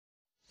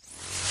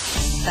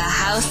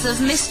House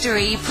of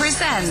Mystery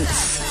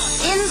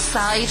presents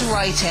Inside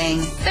Writing,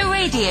 the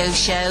radio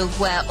show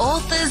where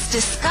authors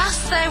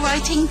discuss their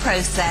writing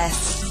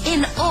process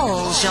in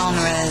all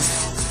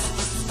genres.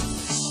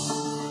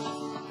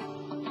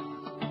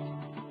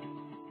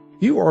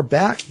 You are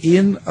back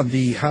in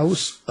the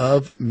House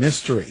of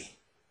Mystery.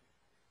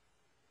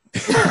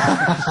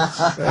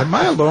 Am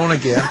I alone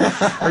again?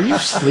 Are you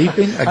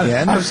sleeping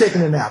again? I was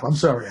taking a nap. I'm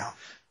sorry, Al.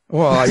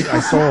 Well,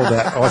 I saw all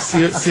that. Oh, I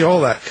see all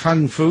that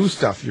kung fu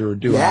stuff you were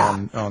doing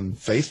on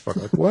Facebook.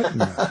 Like, what?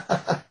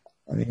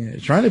 I mean,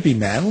 trying to be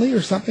manly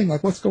or something?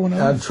 Like, what's going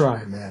on? I'm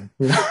trying, man.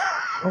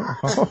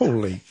 Oh,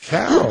 holy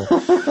cow!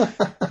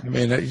 I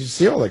mean, you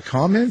see all the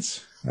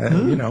comments.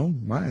 You know,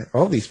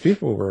 all these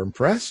people were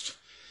impressed.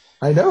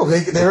 I know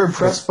they're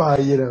impressed by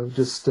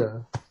just.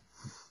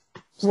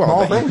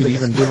 Well, you could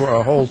even do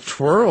a whole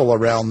twirl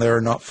around there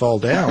and not fall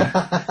down.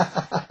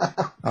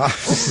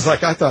 This is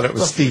like I thought it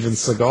was Steven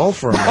Seagal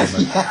for a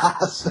moment.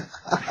 Yes.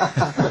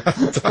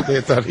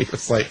 I thought he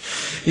was like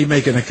he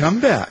making a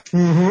comeback.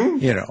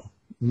 Mm-hmm.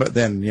 But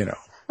then then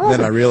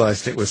I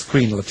realized it was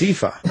Queen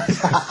Latifah.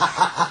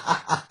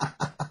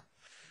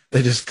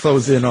 They just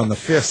close in on the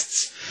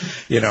fists,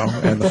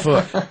 and the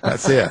foot.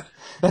 That's it.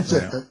 That's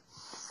it.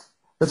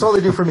 That's all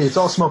they do for me. It's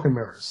all smoke and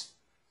mirrors.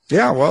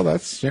 Yeah, well,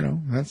 that's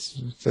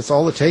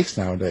all it takes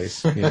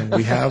nowadays.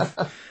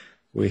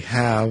 We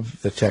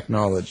have the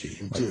technology,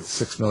 like the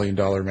 $6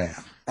 million man.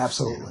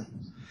 Absolutely.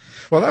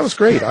 Well, that was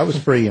great. I was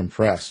pretty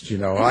impressed.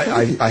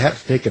 I had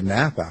to take a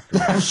nap after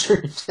that. I'm sure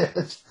you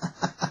did.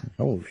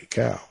 Holy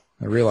cow!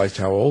 I realized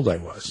how old I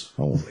was.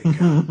 Holy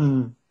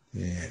cow!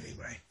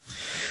 Anyway,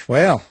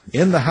 well,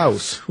 in the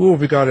house, who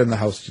have we got in the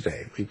house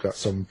today? We've got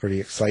something pretty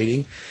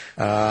exciting.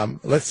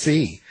 Let's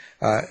see.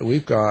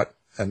 We've got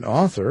an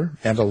author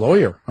and a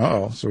lawyer.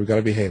 So we've got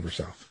to behave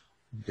ourselves.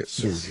 Get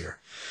sued here.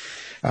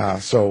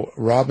 So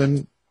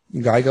Robyn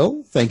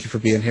Gigl, thank you for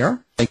being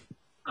here.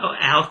 Oh,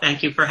 Al,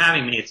 thank you for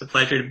having me. It's a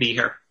pleasure to be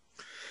here.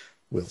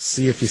 We'll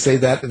see if you say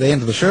that at the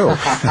end of the show.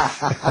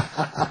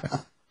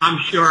 I'm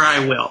sure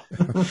I will.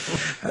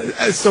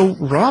 So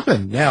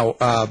Robyn, now,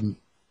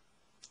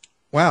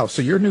 wow,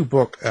 so your new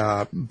book,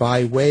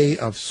 By Way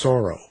of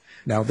Sorrow.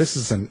 Now, this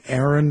is an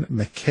Erin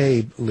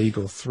McCabe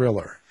legal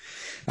thriller.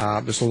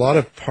 There's a lot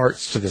of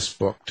parts to this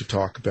book to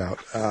talk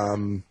about.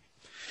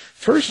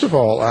 First of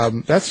all,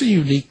 that's a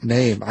unique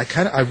name.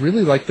 I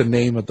really like the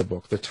name of the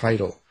book, the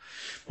title,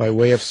 By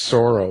Way of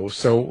Sorrow.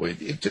 So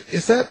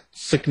is that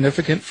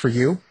significant for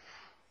you?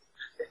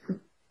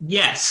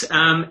 Yes,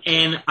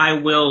 and I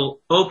will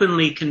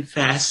openly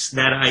confess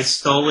that I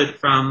stole it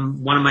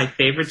from one of my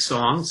favorite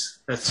songs,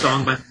 a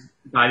song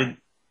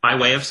by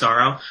Way of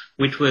Sorrow,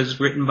 which was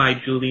written by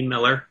Julie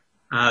Miller.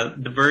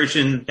 The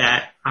version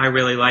that I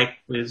really like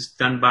was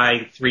done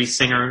by 3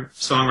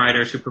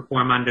 singer-songwriters who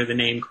perform under the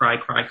name Cry,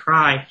 Cry,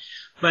 Cry.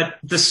 But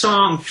the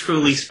song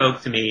truly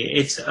spoke to me.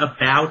 It's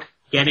about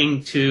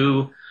getting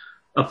to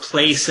a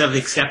place of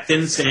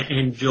acceptance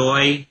and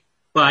joy,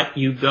 but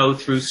you go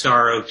through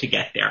sorrow to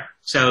get there.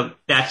 So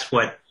that's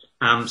what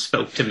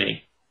spoke to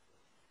me.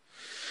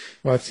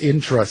 Well, it's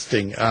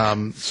interesting.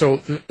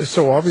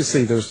 So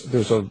obviously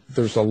there's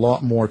a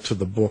lot more to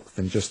the book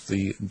than just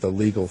the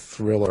legal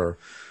thriller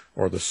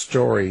or the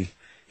story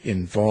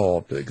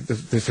involved.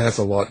 This has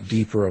a lot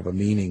deeper of a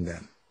meaning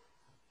then.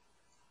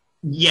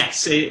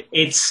 Yes,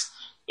 it's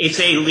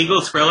a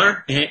legal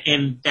thriller,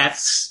 and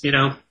that's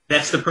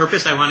the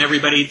purpose. I want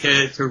everybody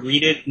to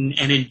read it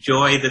and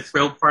enjoy the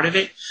thrill part of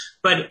it.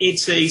 But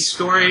it's a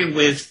story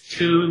with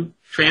 2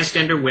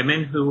 transgender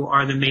women who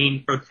are the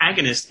main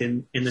protagonists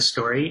in the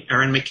story,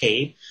 Erin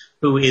McCabe,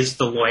 who is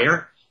the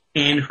lawyer,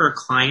 and her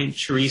client,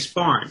 Sharice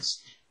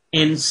Barnes.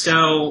 And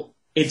so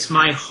it's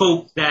my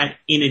hope that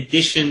in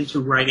addition to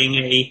writing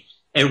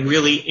a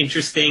really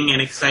interesting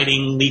and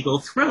exciting legal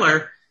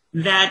thriller,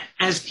 that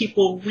as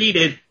people read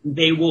it,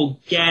 they will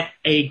get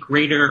a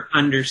greater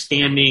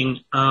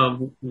understanding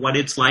of what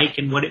it's like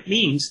and what it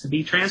means to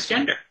be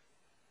transgender.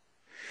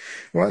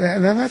 Well,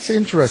 now that's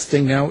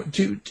interesting. Now,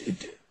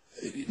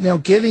 now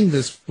getting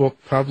this book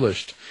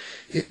published,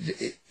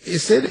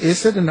 is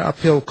it an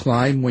uphill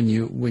climb when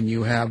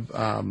you have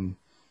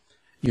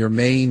your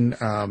main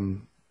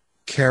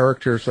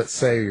characters, let's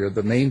say, or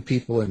the main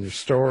people in your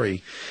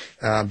story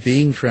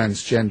being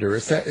transgender?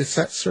 Is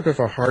that sort of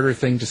a harder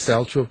thing to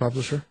sell to a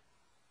publisher?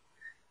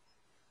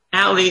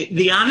 Al,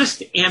 the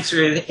honest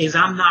answer is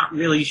I'm not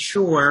really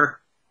sure.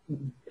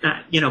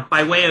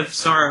 By Way of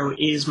Sorrow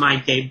is my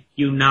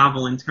debut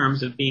novel in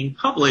terms of being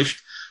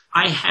published.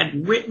 I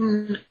had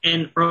written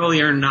an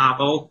earlier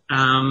novel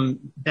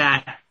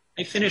that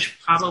I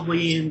finished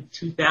probably in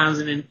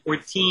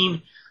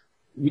 2014.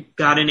 We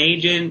got an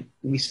agent.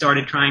 We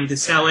started trying to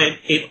sell it.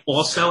 It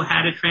also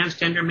had a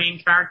transgender main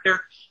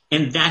character,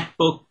 and that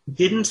book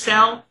didn't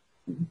sell.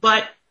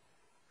 But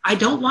I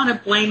don't want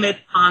to blame it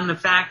on the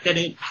fact that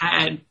it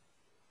had,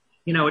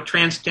 a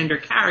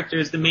transgender character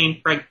as the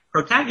main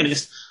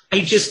protagonist. I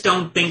just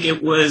don't think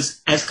it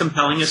was as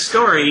compelling a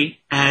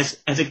story as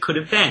it could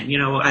have been.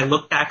 I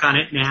look back on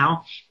it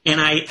now, and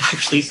I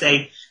actually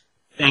say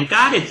thank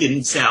God it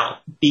didn't sell,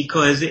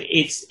 because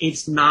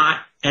it's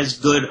not as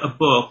good a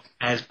book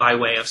as By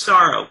Way of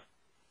Sorrow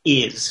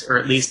is, or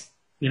at least,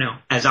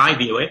 as I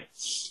view it.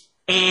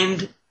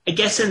 And I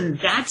guess in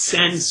that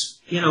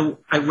sense,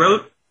 I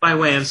wrote By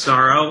Way of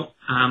Sorrow,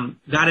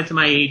 got it to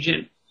my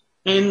agent,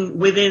 and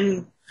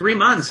within 3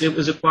 months it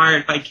was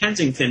acquired by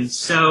Kensington.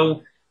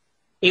 So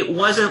it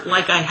wasn't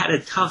like I had a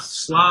tough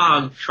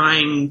slog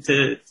trying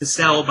to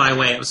sell By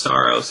Way of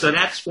Sorrow. So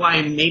that's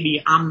why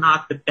maybe I'm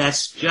not the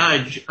best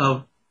judge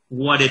of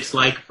what it's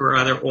like for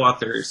other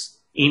authors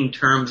in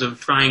terms of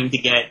trying to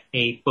get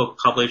a book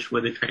published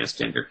with a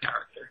transgender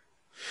character.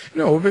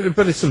 No,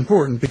 but it's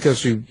important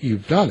because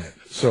you've done it.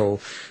 So,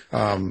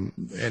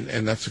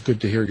 and that's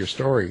good to hear your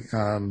story.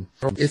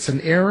 It's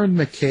an Erin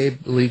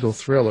McCabe legal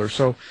thriller.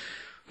 So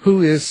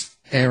who is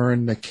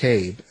Erin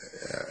McCabe?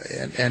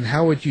 And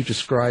how would you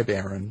describe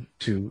Erin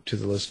to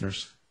the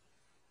listeners?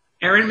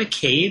 Erin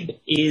McCabe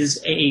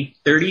is a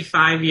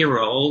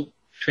 35-year-old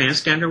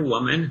transgender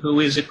woman who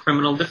is a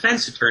criminal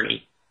defense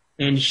attorney.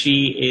 And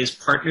she is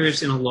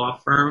partners in a law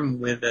firm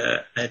with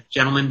a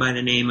gentleman by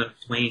the name of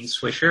Dwayne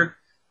Swisher,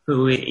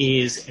 who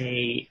is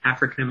a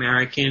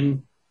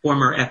African-American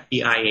former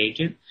FBI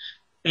agent.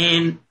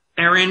 And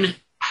Erin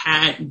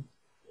had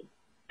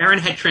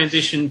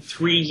transitioned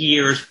 3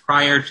 years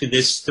prior to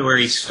this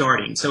story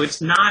starting. So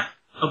it's not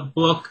a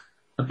book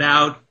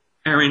about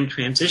Erin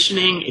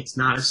transitioning. It's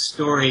not a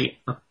story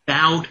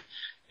about,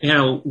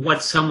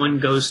 what someone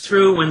goes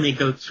through when they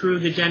go through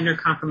the gender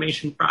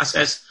confirmation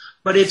process.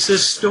 But it's a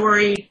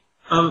story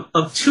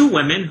of two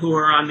women who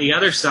are on the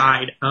other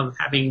side of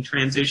having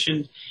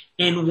transitioned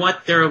and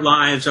what their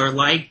lives are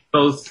like,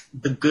 both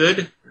the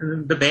good,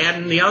 the bad,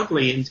 and the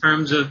ugly in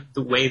terms of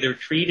the way they're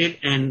treated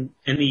and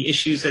the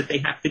issues that they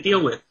have to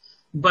deal with.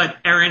 But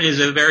Erin is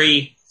a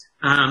very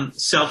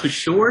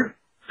self-assured,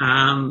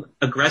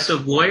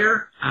 aggressive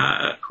lawyer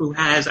who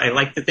has, I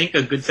like to think,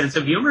 a good sense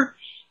of humor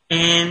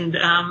and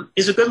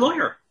is a good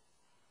lawyer.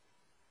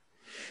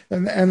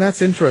 And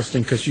that's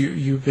interesting because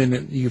you've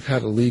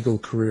had a legal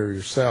career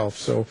yourself.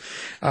 So,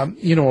 a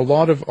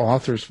lot of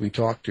authors we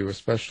talk to,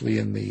 especially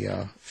in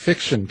the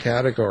fiction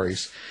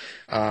categories,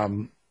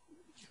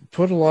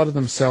 put a lot of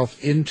themselves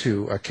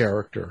into a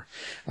character.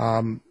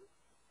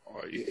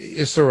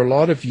 Is there a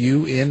lot of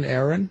you in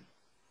Erin?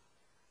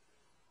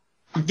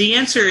 The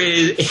answer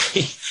is,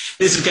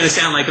 this is going to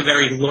sound like a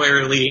very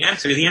lawyerly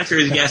answer. The answer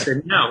is yes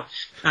or no.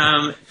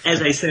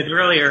 As I said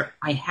earlier,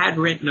 I had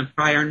written a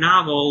prior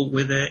novel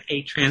with a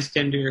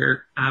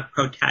transgender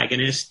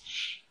protagonist.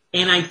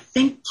 And I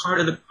think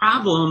part of the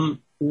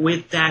problem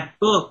with that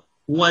book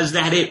was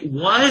that it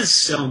was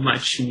so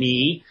much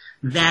me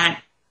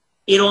that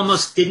it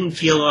almost didn't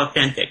feel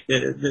authentic.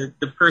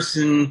 The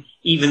person,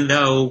 even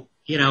though,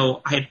 I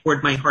had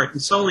poured my heart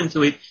and soul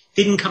into it,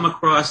 didn't come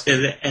across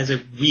as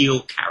a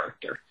real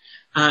character.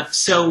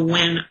 So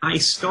when I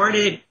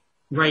started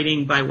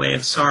writing By Way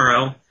of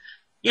Sorrow,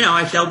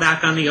 I fell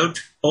back on the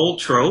old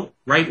trope,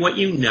 write what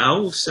you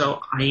know.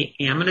 So I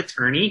am an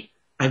attorney.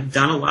 I've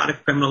done a lot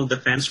of criminal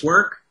defense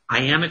work. I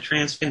am a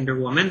transgender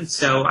woman.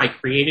 So I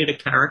created a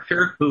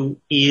character who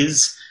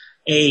is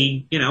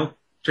a,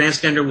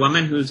 transgender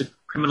woman who's a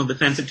criminal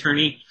defense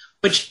attorney.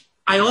 But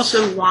I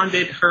also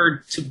wanted her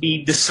to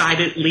be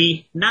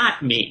decidedly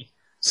not me.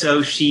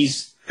 So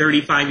she's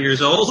 35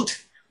 years old.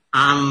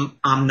 I'm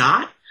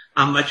not.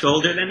 I'm much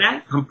older than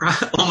that. I'm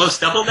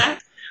almost double that.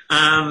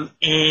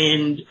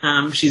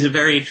 And she's a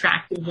very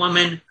attractive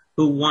woman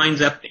who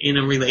winds up in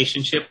a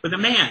relationship with a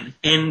man.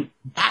 And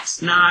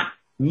that's not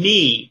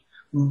me.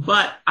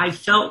 But I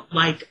felt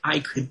like I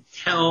could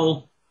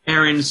tell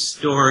Erin's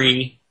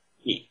story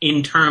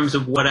in terms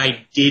of what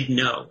I did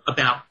know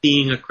about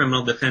being a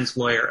criminal defense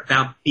lawyer,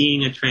 about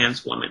being a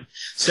trans woman.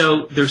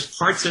 So there's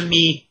parts of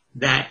me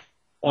that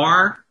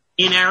are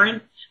in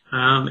Erin.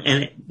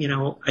 And,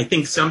 I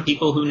think some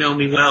people who know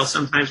me well,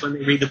 sometimes when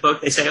they read the book,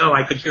 they say, oh,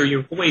 I could hear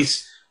your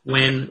voice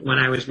when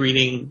I was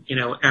reading,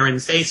 Erin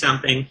say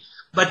something.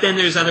 But then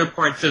there's other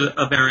parts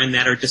of Erin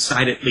that are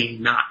decidedly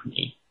not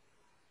me.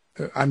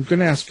 I'm going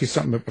to ask you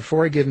something, but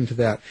before I get into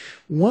that,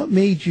 what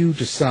made you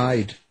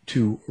decide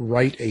to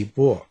write a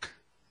book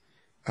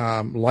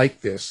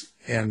like this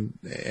and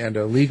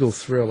a legal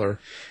thriller?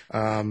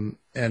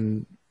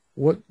 And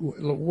what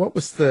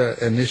was the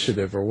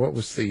initiative, or what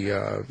was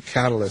the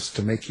catalyst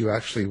to make you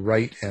actually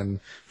write and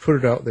put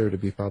it out there to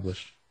be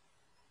published?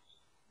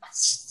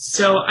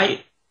 So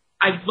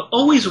I've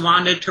always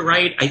wanted to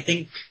write. I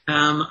think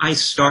I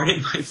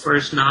started my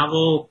first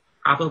novel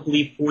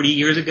probably 40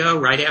 years ago,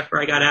 right after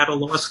I got out of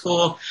law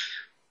school.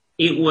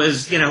 It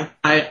was,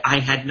 I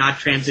had not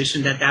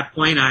transitioned at that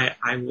point. I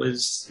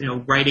was,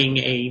 writing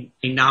a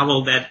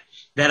novel that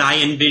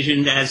I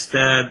envisioned as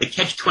the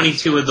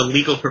catch-22 of the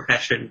legal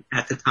profession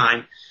at the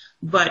time.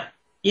 But,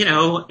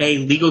 a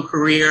legal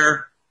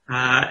career,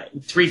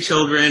 3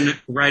 children,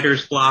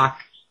 writer's block,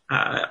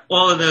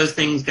 all of those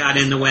things got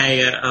in the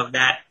way of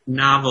that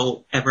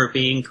novel ever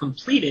being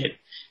completed.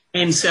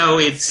 And so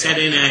it's set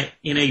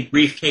in a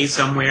briefcase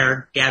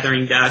somewhere,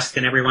 gathering dust,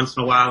 and every once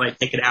in a while I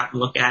take it out and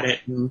look at it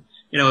and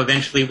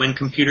eventually when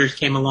computers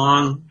came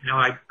along,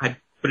 I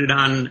put it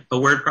on a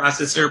word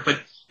processor, but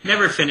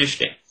never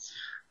finished it.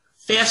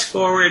 Fast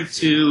forward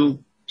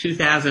to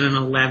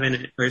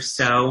 2011 or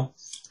so.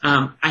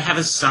 I have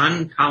a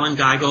son, Colin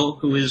Gigl,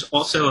 who is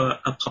also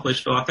a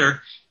published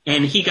author,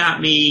 and he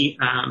got me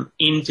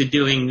into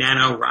doing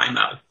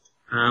NaNoWriMo.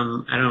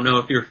 I don't know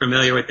if you're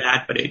familiar with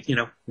that, but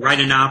write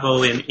a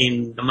novel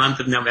in the month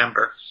of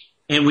November.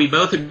 And we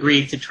both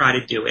agreed to try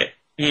to do it.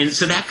 And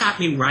so that got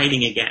me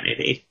writing again.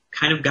 It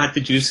kind of got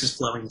the juices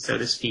flowing, so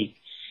to speak.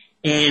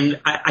 And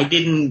I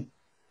didn't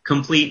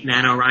complete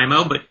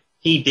NaNoWriMo, but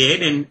he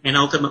did, and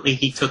ultimately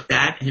he took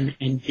that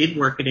and did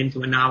work it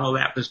into a novel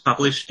that was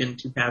published in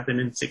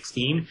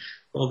 2016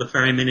 called The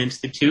Ferryman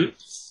Institute.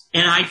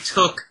 And I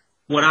took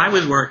what I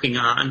was working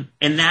on,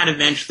 and that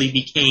eventually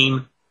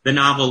became the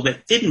novel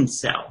that didn't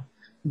sell.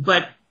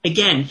 But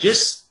again,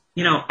 just,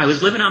 I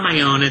was living on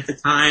my own at the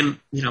time.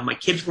 My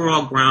kids were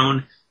all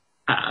grown,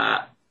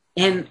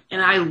 and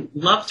I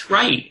love to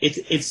write.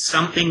 It's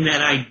something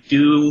that I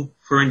do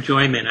for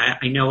enjoyment.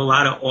 I know a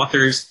lot of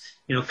authors,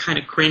 kind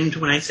of cringe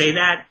when I say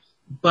that,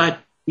 but,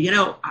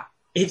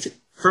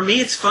 for me,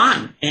 it's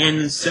fun.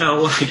 And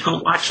so I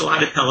don't watch a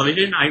lot of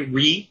television. I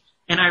read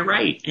and I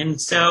write. And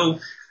so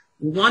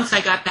once I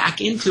got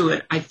back into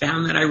it, I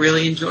found that I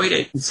really enjoyed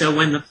it. And so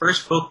when the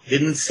first book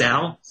didn't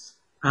sell,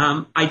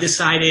 I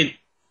decided,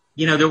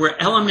 there were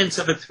elements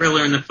of a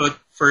thriller in the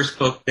first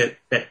book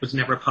that was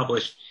never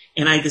published.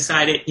 And I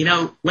decided,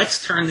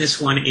 let's turn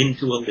this one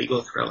into a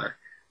legal thriller.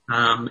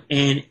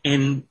 And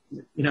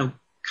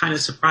kind of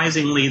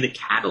surprisingly, the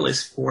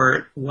catalyst for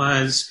it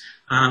was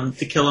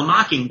To Kill a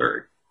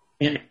Mockingbird.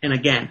 And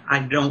again, I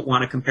don't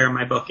want to compare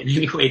my book in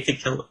any way to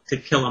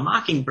Kill a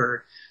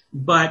Mockingbird,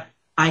 but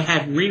I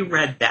had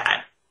reread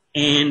that,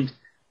 and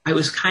I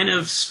was kind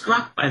of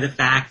struck by the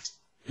fact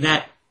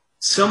that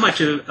so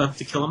much of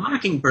To Kill a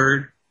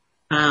Mockingbird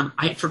I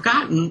had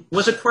forgotten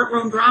was a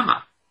courtroom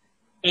drama.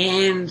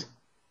 And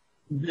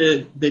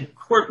the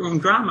courtroom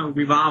drama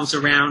revolves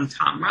around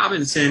Tom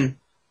Robinson,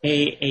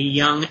 a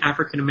young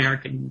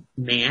African-American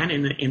man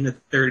in the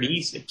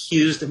 30s,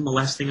 accused of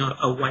molesting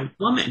a white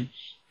woman.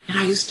 And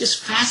I was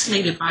just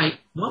fascinated by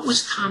what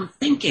was Tom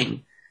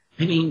thinking.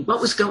 I mean, what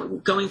was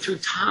going through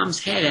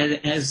Tom's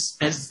head as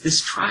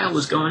this trial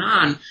was going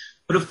on?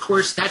 But of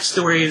course, that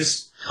story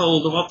is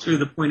told all through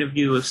the point of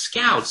view of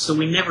scouts, so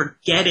we never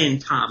get in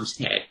Tom's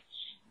head.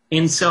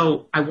 And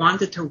so I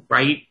wanted to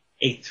write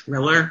a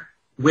thriller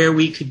where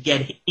we could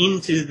get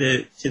into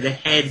the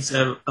heads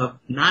of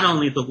not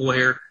only the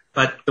lawyer,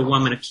 but the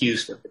woman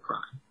accused of the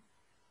crime.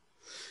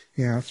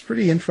 Yeah, it's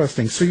pretty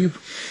interesting. So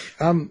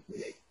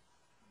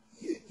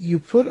you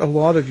put a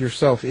lot of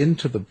yourself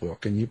into the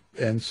book,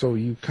 and so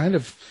you kind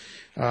of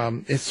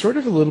it's sort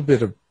of a little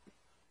bit of,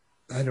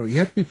 I know you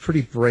have to be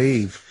pretty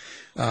brave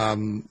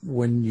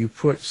when you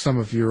put some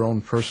of your own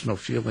personal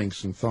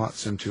feelings and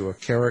thoughts into a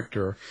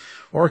character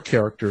or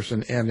characters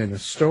and in a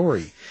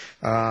story.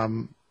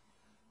 How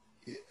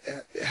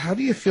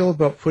do you feel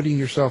about putting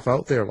yourself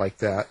out there like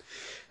that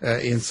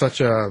in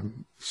such a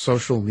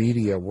social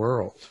media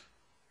world?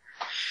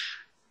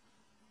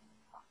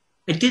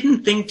 I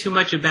didn't think too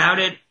much about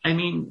it. I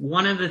mean,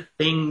 one of the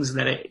things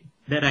that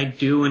I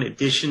do in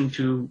addition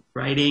to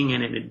writing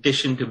and in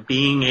addition to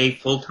being a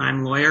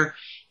full-time lawyer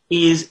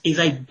is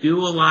I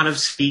do a lot of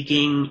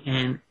speaking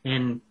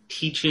and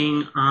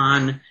teaching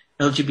on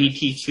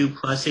LGBTQ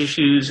plus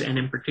issues, and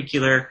in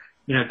particular,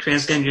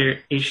 transgender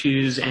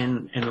issues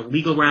and the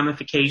legal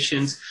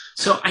ramifications.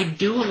 So I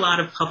do a lot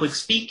of public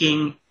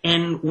speaking,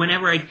 and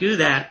whenever I do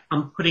that,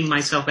 I'm putting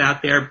myself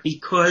out there,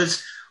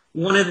 because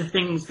one of the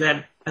things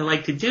that I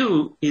like to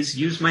do is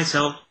use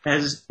myself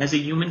as a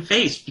human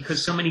face,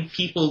 because so many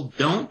people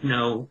don't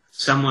know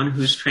someone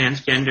who's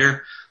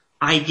transgender.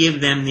 I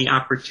give them the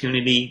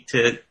opportunity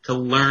to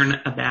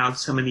learn about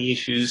some of the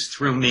issues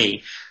through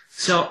me.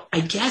 So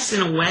I guess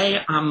in a way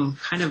I'm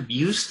kind of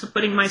used to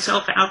putting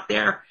myself out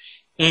there.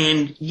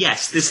 And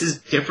yes, this is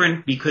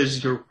different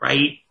because you're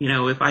right.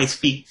 If I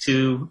speak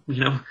to,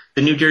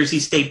 the New Jersey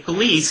State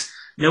Police,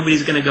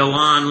 nobody's going to go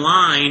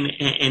online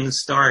and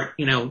start,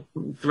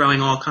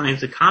 throwing all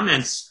kinds of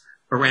comments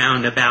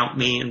around about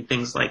me and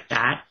things like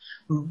that.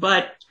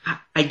 But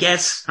I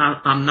guess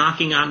I'm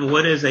knocking on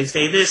wood as I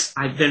say this.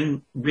 I've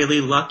been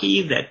really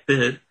lucky that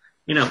the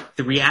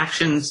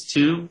reactions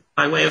to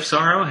By Way of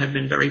Sorrow have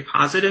been very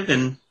positive,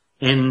 and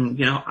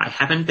I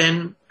haven't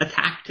been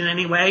attacked in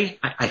any way.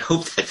 I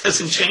hope that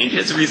doesn't change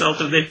as a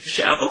result of this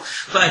show,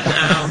 but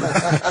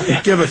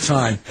give it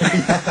time.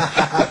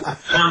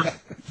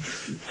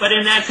 But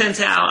in that sense,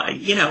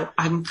 Al,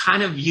 I'm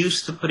kind of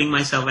used to putting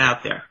myself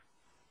out there.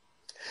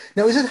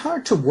 Now, is it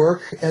hard to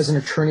work as an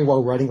attorney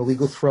while writing a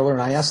legal thriller?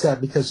 And I ask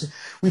that because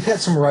we've had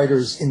some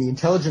writers in the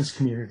intelligence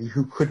community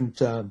who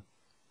couldn't, it's a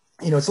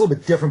little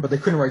bit different, but they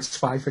couldn't write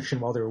spy fiction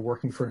while they were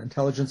working for an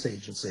intelligence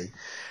agency.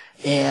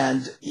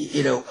 And,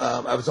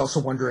 I was also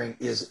wondering,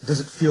 does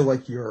it feel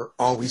like you're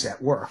always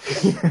at work?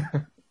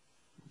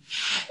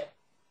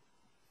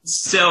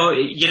 So,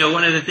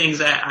 one of the things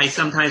that I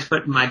sometimes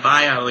put in my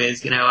bio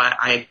is,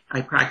 I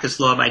practice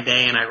law by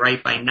day and I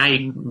write by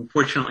night.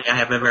 Unfortunately, I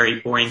have a very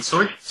boring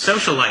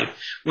social life,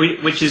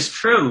 which is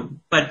true.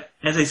 But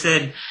as I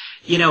said,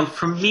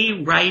 for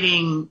me,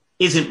 writing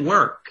isn't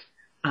work.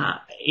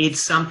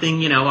 It's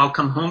something, I'll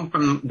come home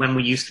from when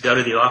we used to go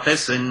to the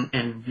office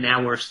and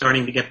now we're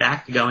starting to get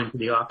back to going to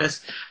the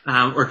office,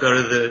 or go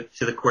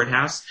to the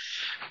courthouse.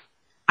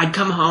 I'd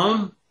come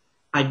home,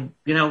 I'd,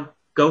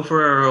 go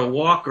for a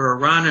walk or a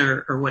run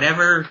or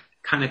whatever,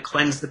 kind of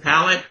cleanse the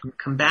palate,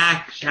 come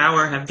back,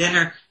 shower, have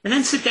dinner, and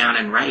then sit down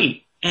and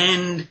write.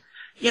 And,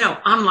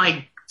 I'm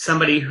like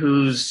somebody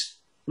who's,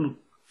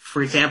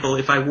 for example,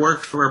 if I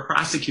worked for a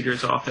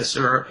prosecutor's office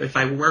or if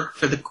I worked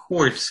for the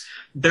courts,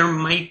 there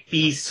might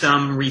be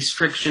some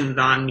restrictions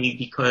on me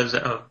because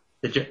of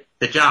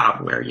the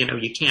job where,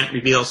 you can't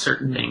reveal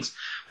certain things.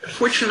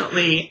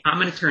 Fortunately,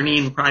 I'm an attorney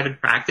in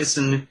private practice,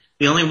 and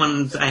the only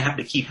ones I have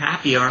to keep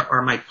happy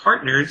are my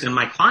partners and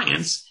my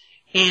clients.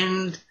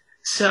 And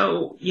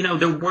so,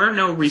 there were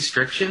no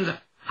restrictions.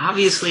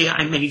 Obviously,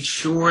 I made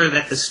sure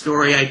that the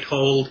story I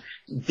told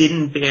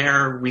didn't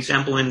bear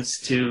resemblance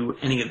to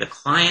any of the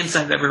clients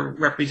I've ever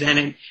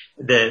represented.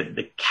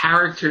 The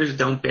characters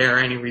don't bear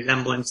any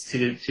resemblance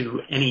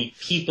to any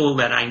people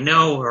that I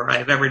know or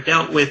I've ever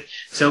dealt with.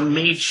 So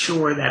made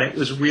sure that it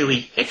was really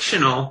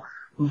fictional.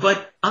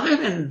 But other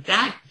than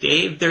that,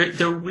 Dave,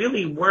 there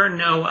really were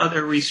no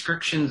other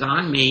restrictions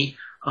on me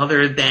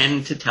other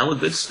than to tell a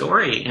good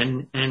story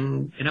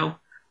and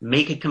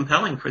make it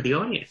compelling for the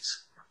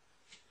audience.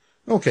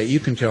 Okay, you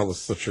can tell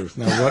us the truth.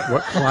 Now,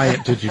 what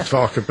client did you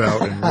talk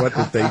about and what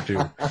did they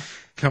do?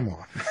 Come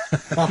on.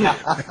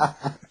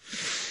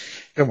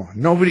 Come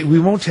on. We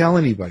won't tell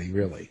anybody,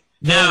 really.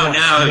 No.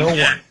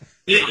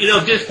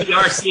 It'll just be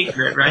our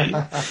secret,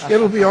 right?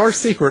 It'll be our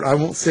secret. I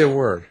won't say a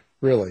word,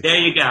 really. There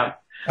you go.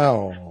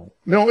 Oh,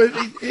 no,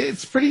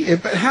 it's pretty,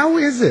 but how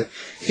is it,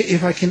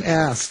 if I can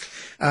ask,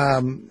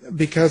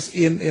 because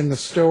in the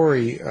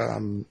story,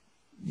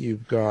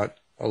 you've got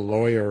a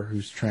lawyer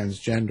who's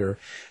transgender,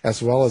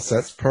 as well as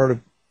that's part of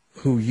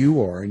who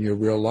you are in your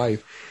real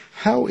life.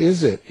 How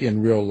is it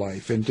in real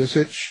life, and does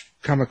it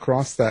come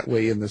across that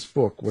way in this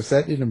book? Was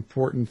that an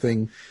important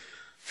thing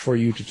for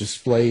you to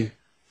display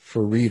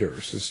for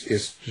readers,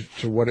 is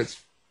to what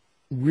it's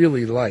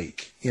really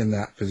like in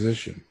that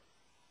position?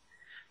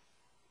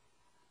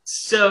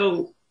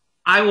 So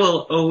I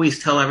will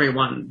always tell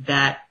everyone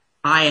that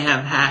I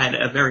have had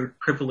a very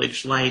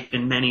privileged life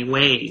in many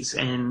ways.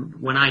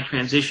 And when I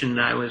transitioned,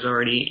 I was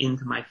already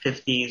into my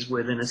 50s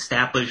with an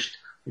established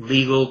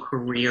legal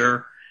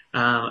career,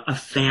 a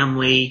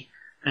family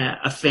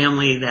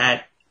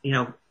that,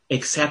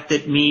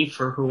 accepted me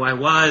for who I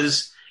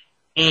was.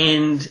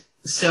 And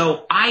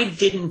so I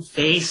didn't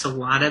face a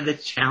lot of the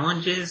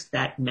challenges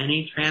that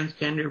many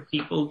transgender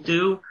people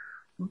do.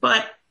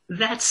 But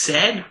that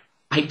said,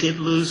 I did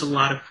lose a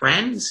lot of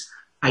friends.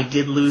 I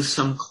did lose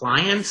some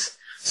clients.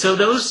 So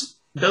those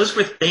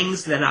were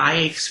things that I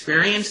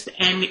experienced.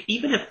 And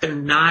even if they're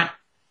not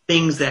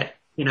things that,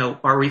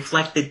 are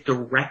reflected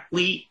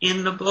directly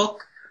in the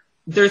book,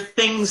 they're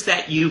things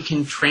that you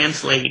can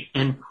translate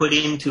and put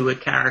into a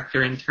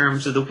character in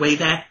terms of the way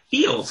that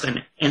feels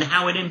and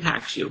how it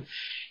impacts you.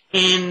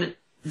 And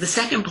the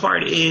second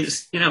part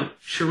is,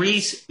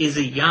 Charisse is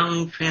a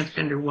young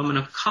transgender woman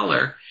of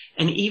color.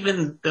 And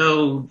even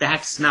though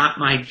that's not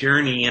my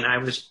journey, and I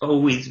was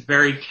always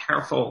very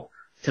careful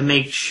to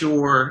make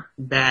sure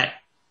that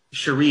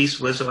Charisse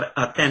was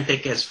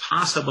authentic as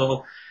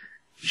possible,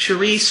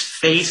 Charisse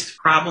faced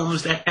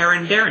problems that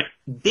Erin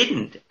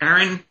didn't.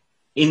 Erin,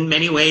 in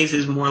many ways,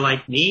 is more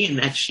like me in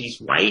that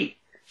she's white.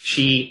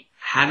 She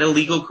had a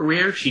legal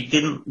career. She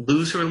didn't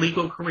lose her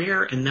legal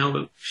career. And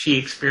though she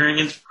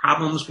experienced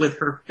problems with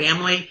her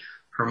family,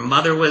 her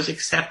mother was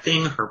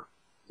accepting, her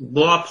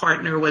law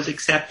partner was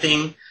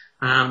accepting.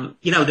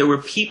 There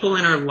were people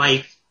in her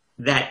life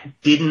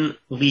that didn't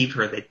leave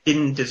her, that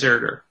didn't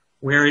desert her.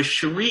 Whereas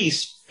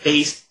Charisse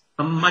faced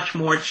a much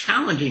more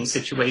challenging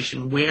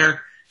situation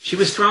where she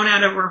was thrown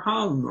out of her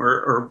home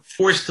or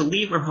forced to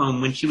leave her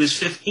home when she was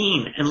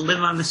 15 and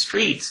live on the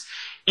streets.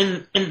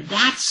 And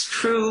that's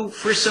true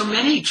for so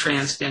many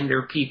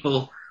transgender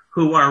people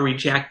who are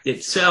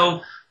rejected.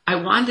 So I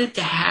wanted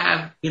to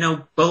have,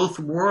 both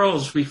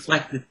worlds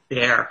reflected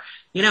there.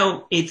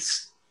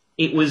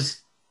 It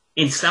was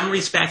in some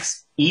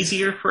respects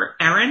easier for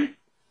Erin,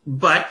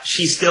 but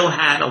she still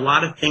had a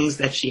lot of things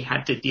that she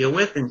had to deal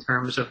with in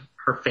terms of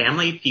her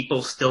family,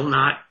 people still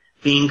not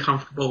being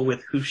comfortable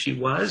with who she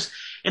was.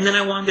 And then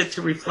I wanted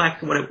to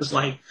reflect what it was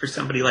like for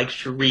somebody like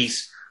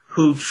Charisse,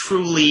 who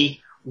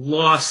truly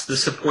lost the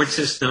support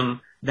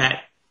system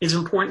that is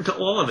important to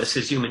all of us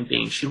as human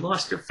beings. She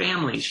lost her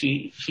family.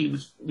 She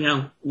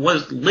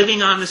was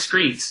living on the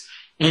streets,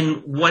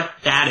 and what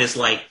that is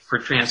like for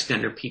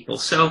transgender people.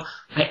 So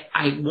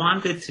I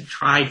wanted to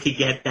try to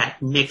get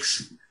that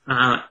mix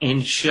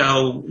and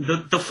show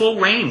the full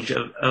range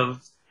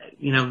of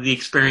the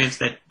experience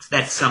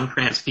that some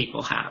trans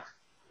people have.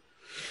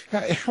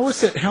 How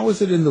is it? How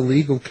is it in the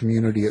legal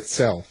community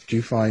itself? Do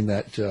you find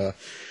that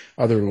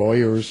other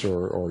lawyers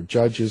or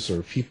judges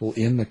or people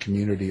in the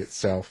community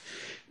itself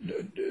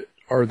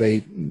do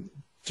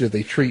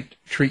they treat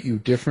you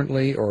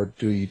differently, or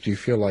do you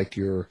feel like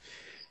you're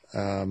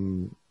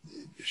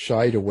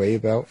shied away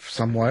about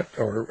somewhat,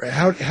 or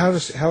how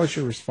is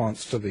your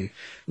response to the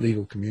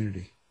legal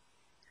community?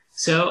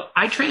 So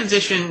I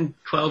transitioned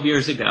 12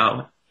 years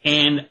ago,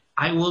 and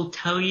I will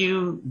tell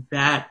you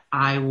that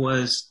I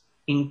was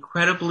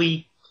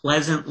incredibly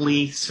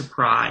pleasantly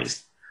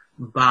surprised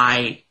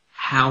by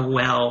how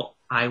well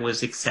I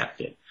was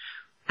accepted.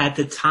 At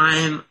the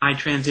time I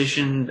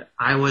transitioned,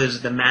 I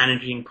was the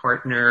managing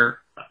partner,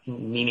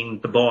 meaning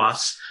the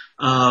boss,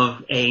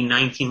 of a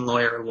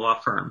 19-lawyer law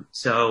firm.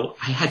 So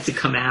I had to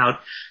come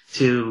out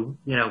to,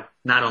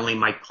 not only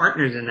my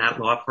partners in that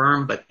law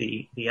firm, but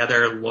the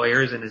other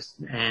lawyers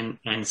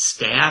and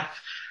staff.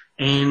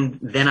 And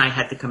then I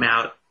had to come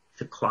out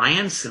to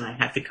clients, and I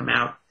had to come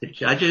out to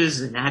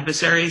judges and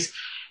adversaries.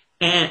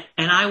 And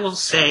I will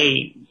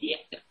say,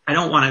 I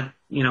don't want to,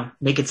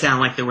 make it sound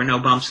like there were no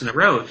bumps in the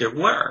road. There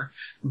were.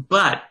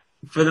 But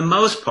for the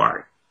most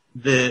part,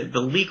 the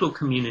legal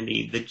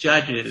community, the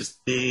judges,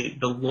 the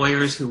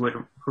lawyers who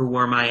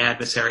were my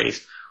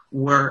adversaries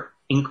were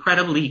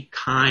incredibly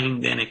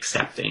kind and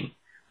accepting.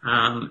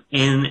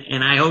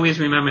 And I always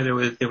remember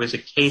there was a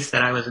case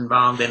that I was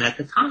involved in at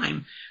the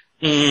time.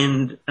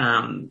 And,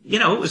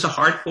 it was a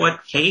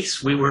hard-fought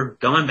case. We were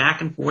going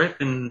back and forth,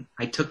 and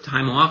I took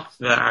time off.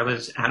 I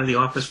was out of the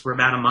office for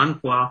about a month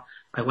while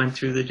I went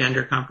through the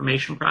gender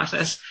confirmation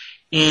process.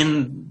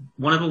 And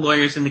one of the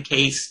lawyers in the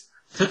case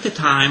took the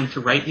time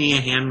to write me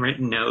a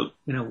handwritten note,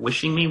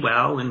 wishing me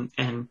well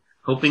and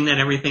hoping that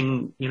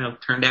everything,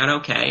 turned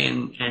out okay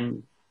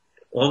and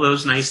all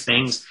those nice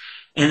things.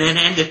 And then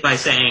ended by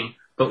saying,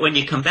 but when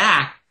you come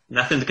back,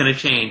 nothing's going to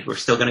change. We're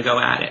still going to go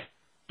at it.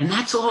 And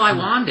that's all I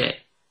wanted.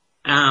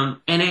 And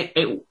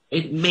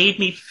it made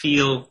me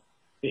feel,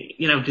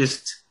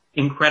 just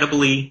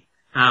incredibly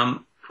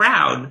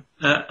proud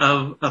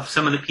of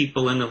some of the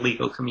people in the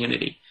legal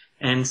community.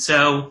 And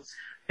so,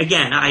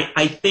 again,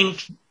 I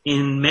think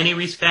in many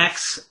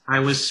respects I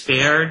was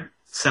spared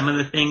some of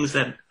the things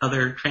that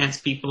other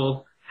trans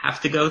people have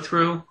to go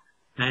through.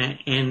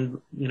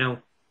 And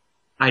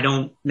I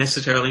don't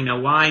necessarily know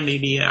why.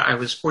 Maybe I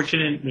was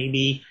fortunate.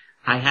 Maybe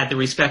I had the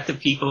respect of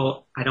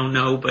people. I don't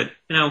know. But,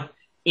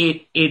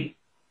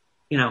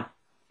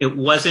 it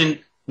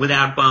wasn't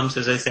without bumps.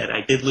 As I said,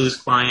 I did lose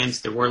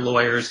clients. There were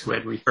lawyers who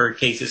had referred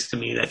cases to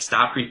me that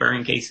stopped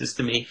referring cases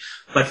to me.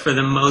 But for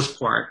the most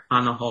part,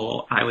 on the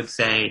whole, I would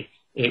say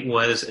it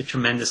was a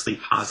tremendously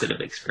positive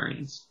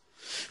experience.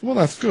 Well,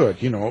 that's good.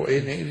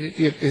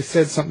 It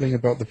said something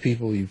about the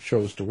people you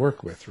chose to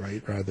work with,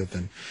 right? Rather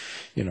than,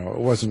 it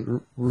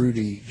wasn't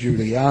Rudy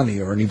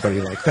Giuliani or anybody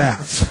like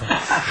that. So,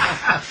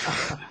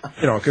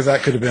 because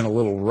that could have been a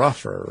little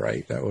rougher,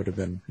 right? That would have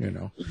been,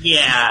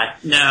 Yeah,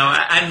 no,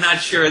 I'm not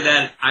sure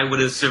that I would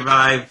have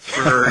survived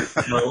for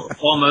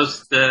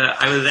almost,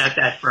 I was at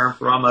that firm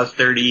for almost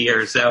 30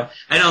 years. So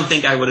I don't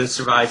think I would have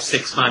survived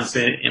 6 months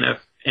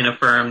in a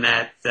firm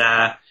that,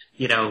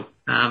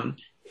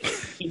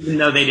 even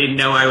though they didn't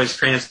know I was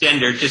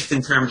transgender, just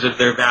in terms of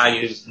their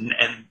values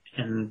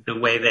and the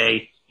way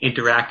they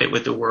interacted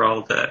with the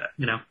world,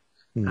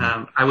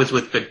 I was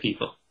with good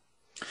people.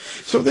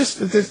 So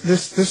this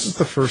is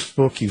the first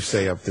book, you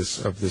say, of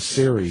this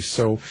series.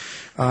 So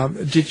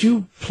did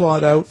you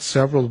plot out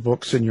several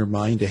books in your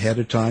mind ahead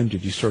of time?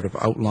 Did you sort of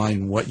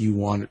outline what you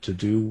wanted to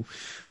do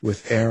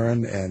with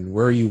Erin and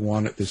where you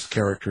wanted this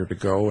character to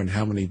go and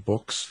how many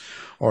books?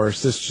 Or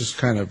is this just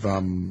kind of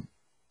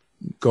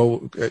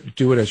do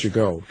it as you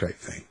go type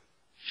thing?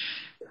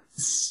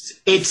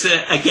 It's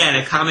again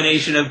a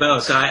combination of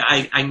both. So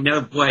I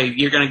know, boy,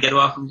 you're going to get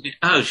off.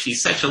 Oh, she's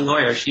such a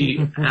lawyer. She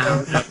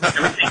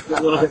everything's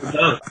a little bit of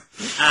both.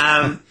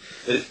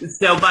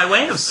 So By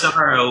Way of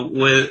Sorrow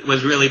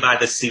was really by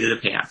the seat of the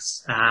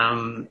pants,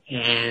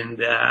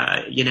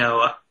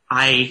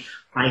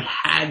 I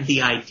had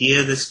the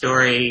idea of the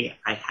story.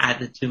 I had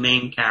the two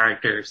main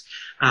characters.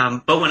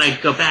 But when I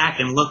go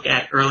back and look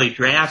at early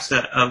drafts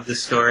of the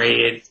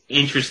story, it's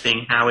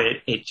interesting how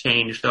it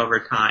changed over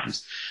time.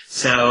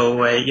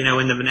 So,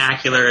 in the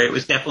vernacular, it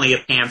was definitely a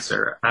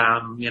pantser.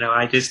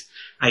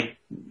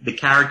 The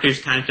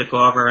characters kind of took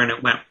over and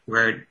it went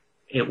where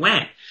it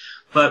went.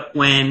 But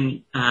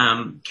when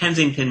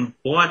Kensington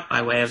bought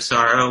By Way of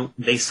Sorrow,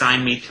 they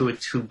signed me to a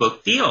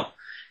 2-book deal.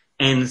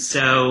 And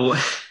so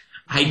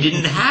I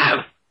didn't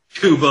have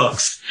 2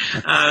 books.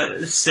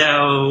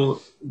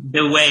 So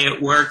the way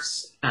it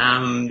works,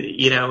 in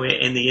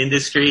the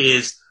industry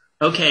is,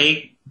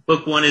 okay,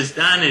 book 1 is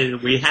done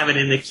and we have it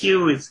in the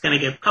queue. It's going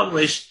to get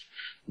published.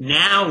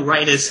 Now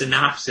write a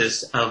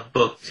synopsis of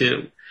book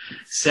 2.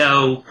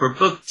 So for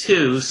book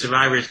 2,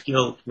 Survivor's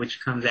Guilt,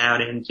 which comes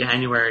out in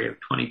January of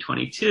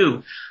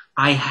 2022,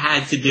 I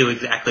had to do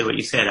exactly what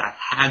you said. I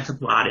had to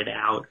plot it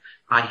out.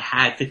 I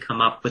had to come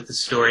up with the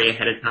story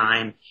ahead of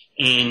time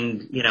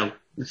and,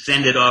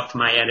 send it off to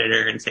my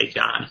editor and say,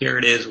 John, here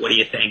it is. What do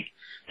you think?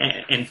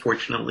 And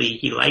fortunately,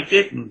 he liked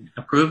it and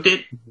approved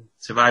it.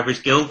 Survivor's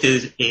Guilt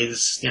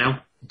is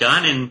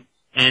done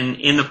and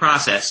in the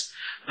process.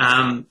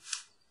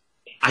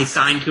 I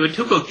signed to a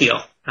 2-book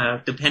deal.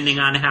 Depending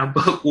on how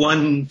book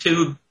 1,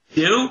 2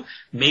 do,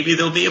 maybe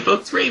there'll be a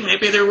book 3,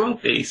 maybe there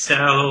won't be. So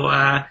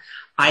I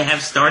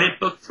have started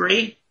book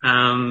 3,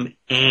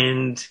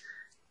 and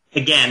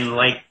again,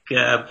 like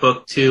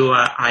book 2,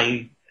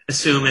 I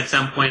assume at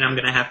some point I'm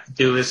going to have to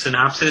do a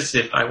synopsis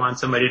if I want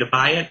somebody to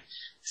buy it.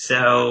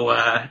 So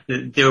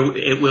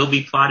it will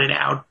be plotted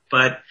out,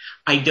 but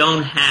I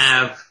don't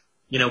have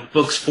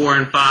books 4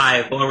 and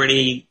 5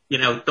 already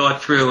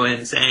thought through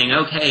and saying,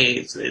 okay,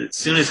 as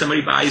soon as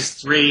somebody buys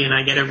 3 and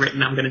I get it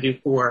written, I'm going to do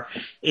 4.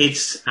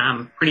 It's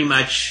pretty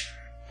much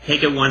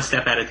take it one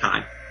step at a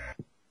time.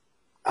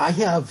 I've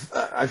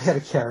had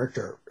a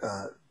character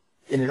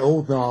in an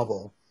old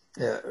novel,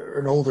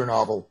 an older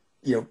novel,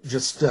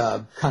 just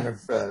kind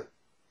of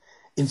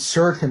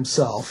insert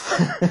himself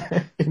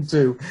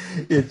into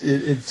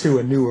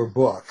a newer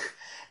book,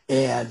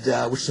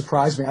 and which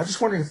surprised me. I'm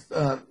just wondering,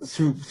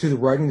 through the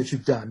writing that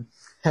you've done,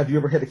 have you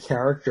ever had a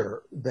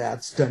character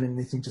that's done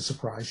anything to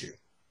surprise you?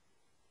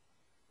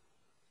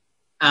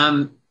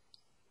 I'm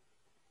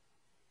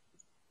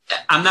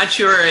not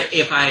sure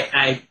if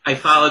I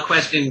follow the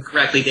question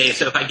correctly, Dave.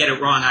 So if I get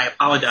it wrong, I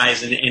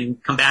apologize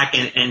and come back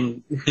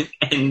and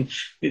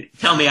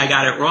tell me I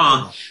got it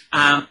wrong.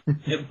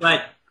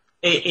 But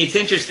it's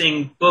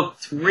interesting. Book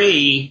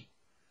 3,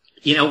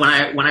 when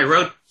I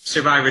wrote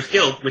Survivor's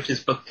Guilt, which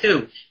is book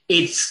 2,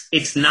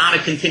 it's not a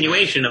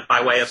continuation of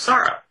By Way of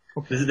Sorrow.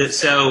 Okay.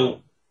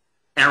 So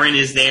Erin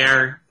is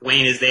there,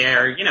 Dwayne is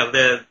there,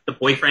 the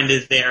boyfriend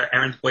is there,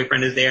 Erin's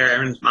boyfriend is there,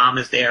 Erin's mom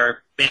is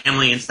there,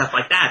 family and stuff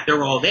like that.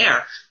 They're all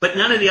there, but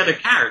none of the other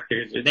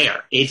characters are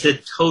there. It's a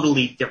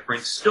totally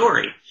different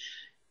story.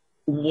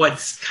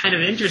 What's kind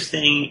of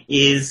interesting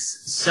is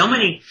so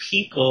many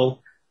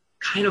people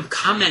kind of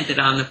commented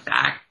on the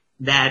fact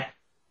that,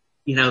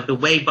 the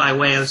way By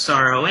Way of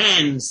Sorrow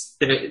ends,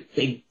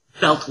 they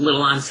felt a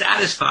little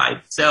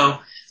unsatisfied. So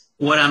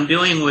what I'm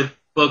doing with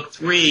book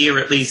 3, or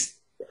at least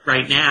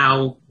right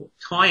now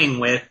toying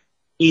with,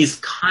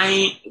 is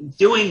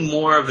doing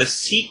more of a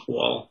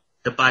sequel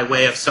to By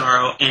Way of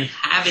Sorrow and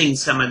having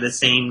some of the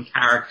same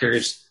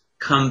characters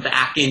come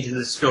back into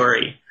the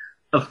story.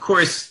 Of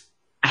course,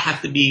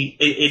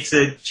 it's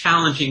a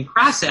challenging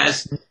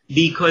process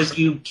because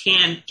you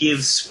can't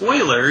give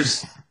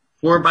spoilers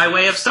for By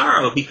Way of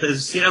Sorrow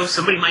because,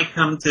 somebody might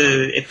come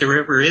to, if there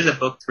ever is a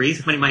book 3,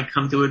 somebody might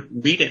come to it,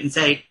 read it and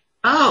say,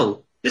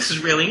 oh, this is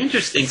really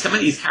interesting. Some of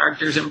these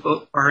characters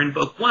are in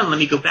book 1. Let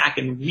me go back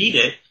and read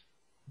it.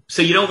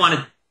 So you don't want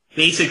to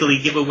basically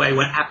give away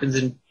what happens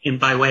in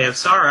By Way of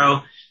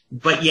Sorrow,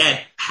 but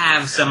yet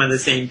have some of the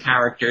same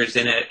characters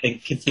in a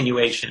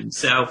continuation.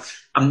 So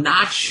I'm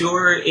not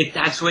sure if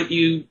that's what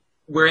you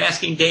were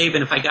asking, Dave,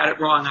 and if I got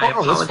it wrong, I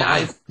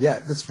apologize. Yeah,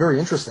 that's very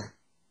interesting.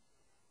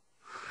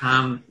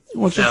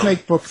 Just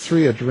make book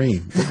 3 a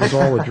dream. It was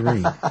all a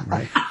dream,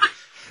 right?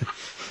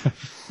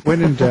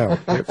 When in doubt,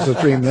 it was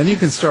a dream. Then you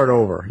can start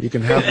over. You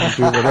can have them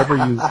do whatever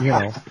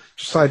you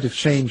decide to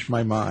change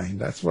my mind.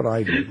 That's what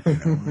I do.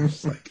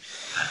 It's like,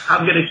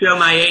 I'm going to show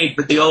my age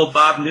with the old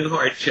Bob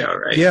Newhart show,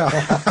 right? Yeah.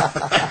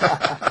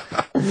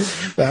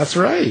 That's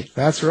right.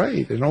 That's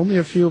right. And only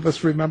a few of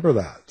us remember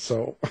that.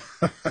 So,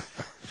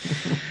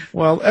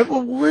 well,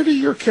 where do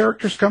your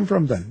characters come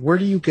from then? Where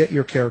do you get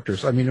your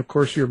characters? I mean, of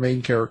course, your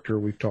main character,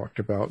 we've talked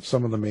about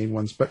some of the main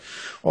ones, but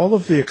all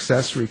of the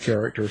accessory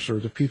characters or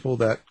the people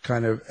that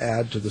kind of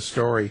add to the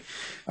story,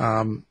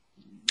 do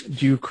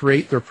you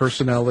create their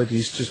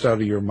personalities just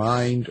out of your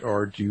mind,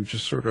 or do you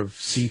just sort of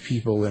see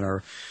people in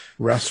a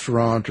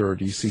restaurant, or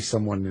do you see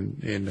someone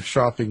in a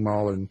shopping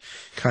mall and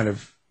kind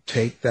of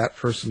take that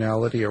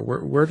personality, or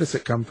where does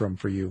it come from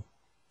for you?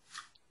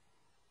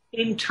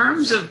 In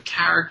terms of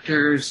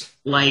characters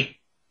like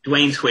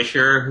Dwayne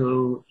Swisher,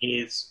 who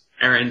is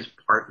Erin's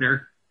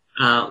partner,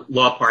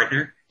 law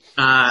partner,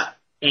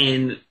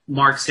 and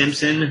Mark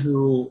Simpson,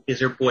 who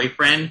is her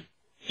boyfriend,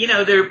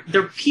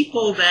 they're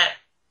people that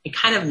I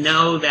kind of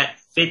know that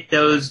fit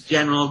those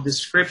general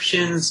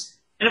descriptions.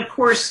 And of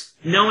course,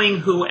 knowing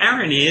who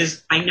Erin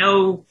is, I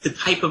know the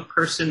type of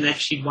person that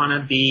she'd want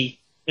to be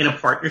in a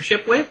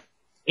partnership with,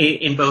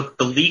 in both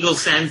the legal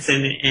sense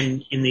and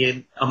in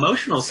the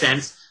emotional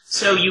sense.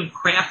 So you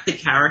craft the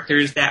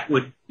characters that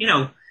would,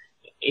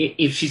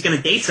 if she's going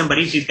to date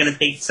somebody, she's going to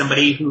date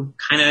somebody who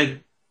kind of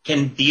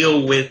can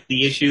deal with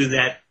the issue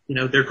that,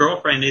 their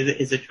girlfriend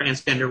is a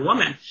transgender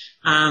woman.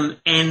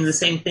 And the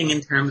same thing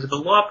in terms of a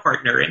law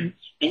partner. And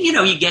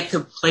you get to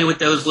play with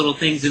those little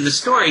things in the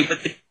story,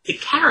 but the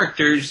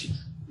characters,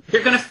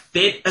 they're going to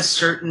fit a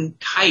certain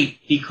type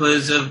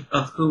because of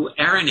who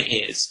Erin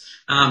is.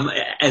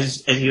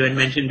 As you had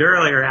mentioned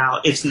earlier,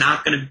 Al, it's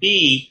not going to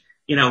be,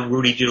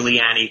 Rudy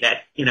Giuliani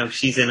that,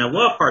 she's in a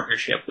law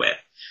partnership with.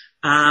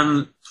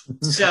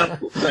 So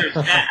there's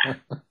that.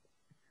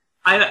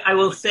 I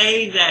will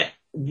say that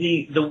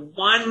the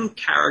one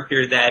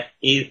character that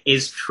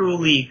is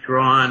truly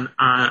drawn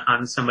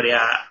on somebody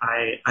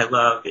I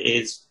love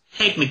is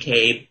Peg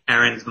McCabe,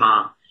 Erin's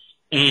mom.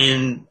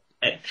 And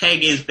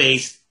Peg is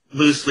based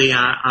loosely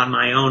on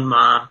my own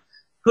mom,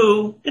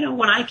 who,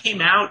 when I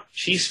came out,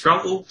 she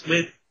struggled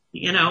with,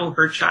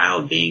 her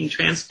child being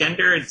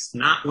transgender. It's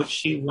not what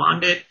she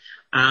wanted.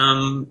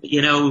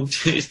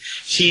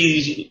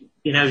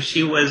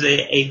 She was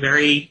a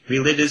very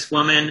religious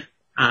woman,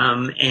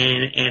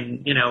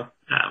 and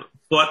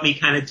fought me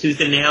kind of tooth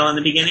and nail in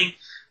the beginning.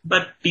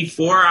 But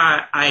before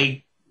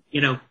I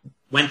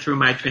went through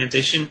my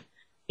transition,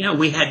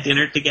 we had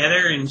dinner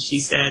together, and she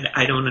said,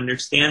 I don't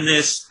understand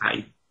this.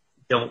 I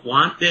don't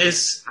want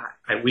this.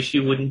 I wish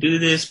you wouldn't do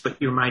this, but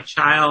you're my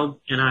child,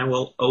 and I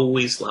will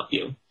always love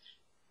you.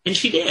 And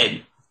she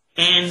did.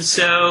 And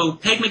so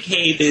Peg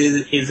McCabe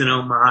is an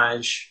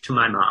homage to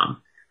my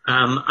mom.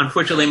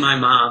 Unfortunately, my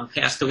mom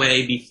passed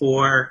away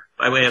before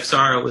By Way of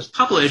Sorrow was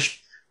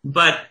published,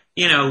 but,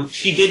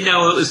 she did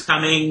know it was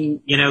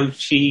coming.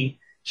 She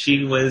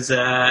was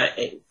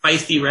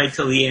feisty right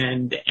till the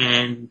end.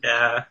 And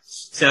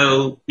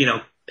so,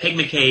 Peg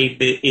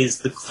McCabe is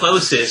the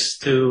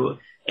closest to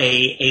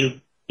a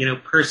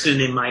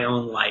person in my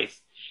own life.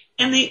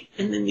 And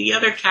then the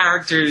other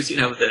characters,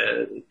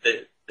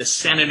 the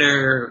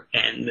senator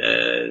and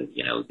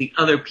the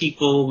other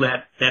people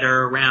that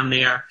are around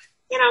there.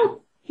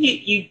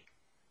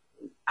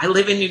 I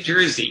live in New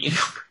Jersey.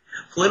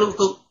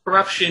 Political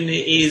corruption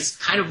is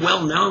kind of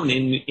well known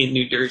in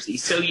New Jersey.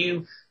 So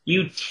you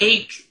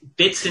take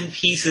bits and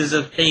pieces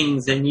of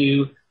things and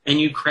you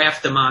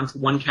craft them onto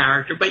one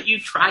character, but you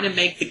try to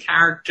make the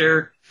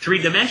character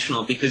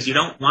three-dimensional because you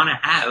don't want to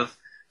have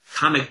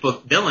comic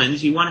book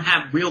villains. You want to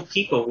have real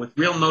people with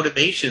real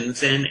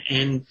motivations,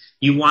 and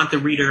you want the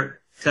reader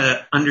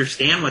to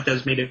understand what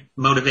those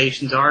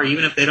motivations are,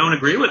 even if they don't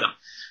agree with them.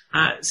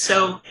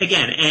 So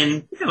again,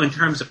 and in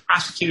terms of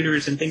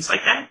prosecutors and things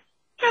like that,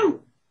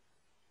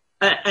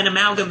 an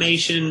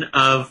amalgamation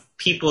of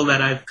people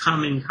that I've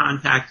come in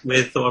contact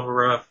with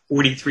over a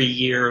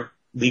 43-year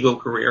legal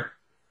career.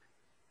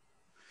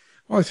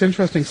 Well, it's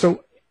interesting.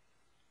 So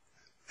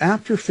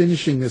after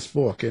finishing this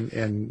book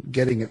and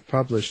getting it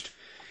published,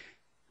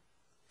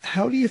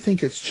 how do you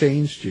think it's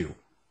changed you?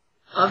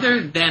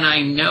 Other than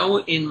I know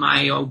in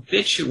my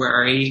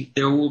obituary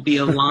there will be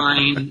a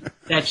line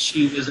that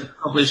she was a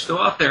published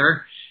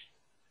author,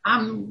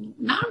 I'm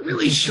not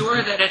really sure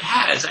that it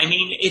has. I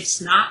mean, it's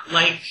not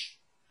like,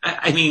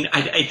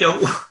 I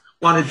don't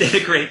want to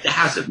denigrate the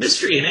House of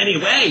Mystery in any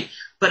way,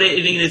 but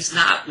it's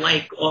not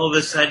like all of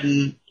a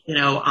sudden,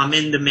 I'm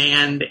in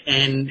demand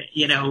and,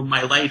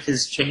 my life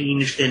has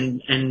changed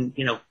and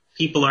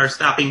people are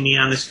stopping me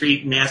on the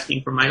street and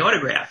asking for my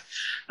autograph.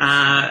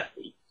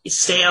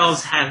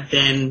 Sales have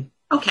been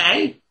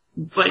okay,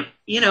 but,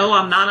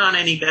 I'm not on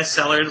any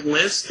bestseller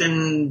list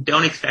and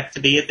don't expect to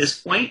be at this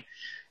point.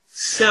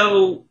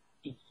 So,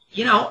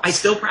 I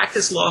still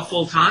practice law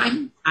full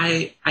time.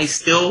 I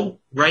still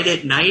write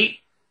at night,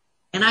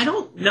 and I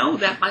don't know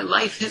that my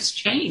life has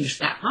changed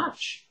that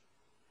much.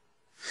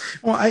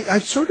 Well, I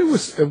sort of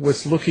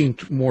was looking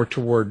more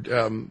toward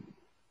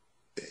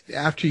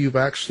after you've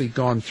actually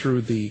gone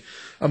through the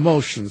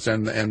emotions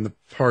and the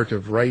part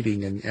of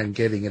writing and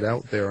getting it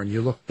out there, and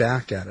you look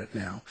back at it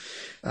now.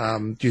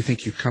 Do you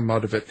think you come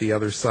out of it the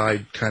other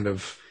side kind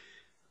of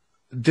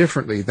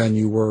differently than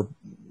you were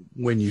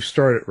when you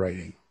started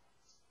writing?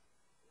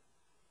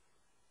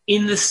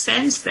 In the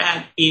sense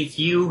that if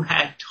you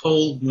had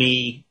told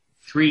me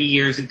 3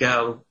 years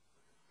ago,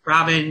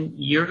 Robyn,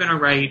 you're going to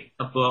write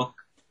a book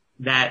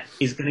that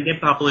is going to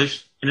get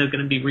published and is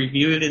going to be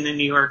reviewed in the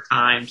New York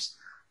Times,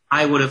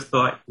 I would have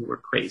thought you were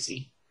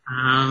crazy.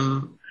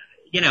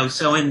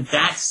 So in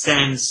that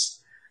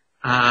sense,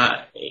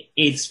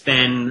 it's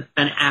been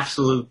an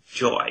absolute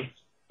joy.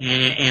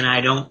 And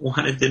I don't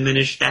want to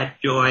diminish that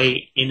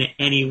joy in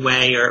any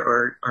way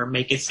or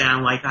make it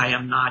sound like I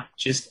am not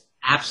just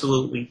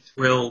absolutely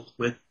thrilled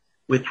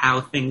with how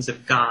things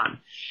have gone.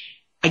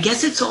 I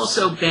guess it's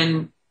also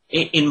been,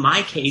 in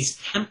my case,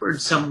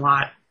 tempered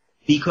somewhat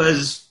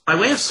because By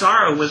Way of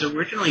Sorrow was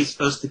originally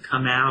supposed to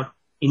come out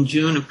in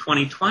June of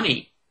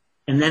 2020.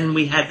 And then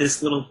we had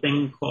this little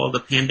thing called a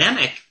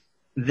pandemic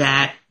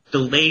that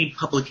delayed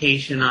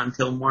publication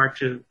until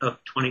March of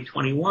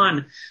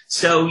 2021.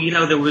 So,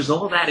 there was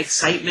all that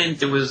excitement.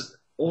 There was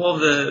all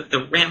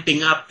the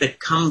ramping up that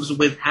comes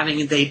with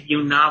having a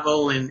debut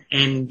novel and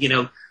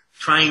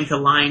trying to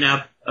line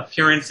up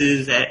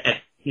appearances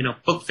at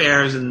book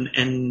fairs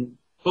and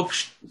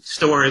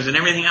bookstores and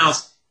everything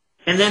else.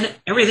 And then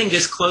everything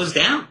just closed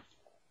down.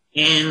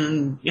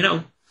 And,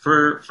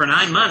 for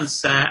 9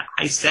 months,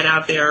 I sat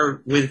out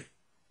there with,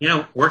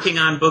 working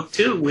on book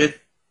 2 with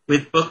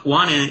book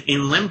 1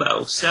 in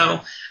limbo.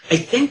 So I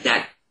think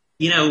that,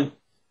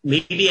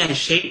 maybe I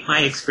shaped my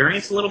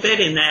experience a little bit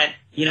in that,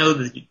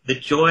 the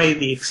joy,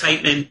 the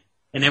excitement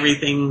and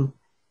everything.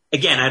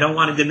 Again, I don't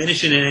want to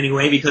diminish it in any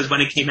way because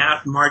when it came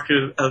out in March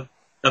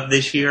of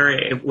this year,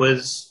 it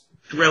was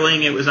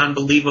thrilling. It was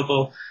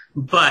unbelievable,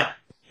 but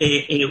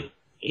it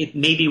it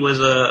maybe was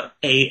a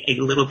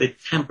little bit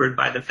tempered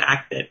by the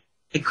fact that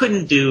I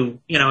couldn't do,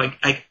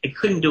 I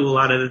couldn't do a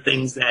lot of the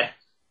things that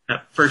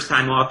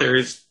first-time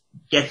authors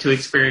get to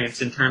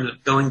experience in terms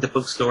of going to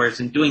bookstores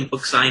and doing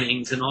book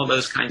signings and all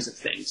those kinds of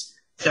things.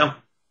 So,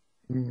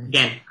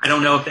 again, I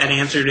don't know if that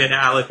answered it,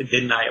 Al. If it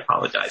didn't, I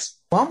apologize.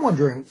 Well, I'm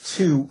wondering,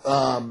 too,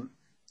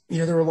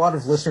 there are a lot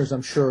of listeners,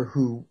 I'm sure,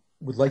 who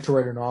would like to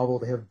write a novel.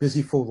 They have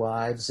busy, full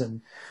lives.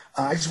 And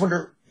I just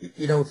wonder,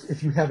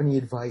 if you have any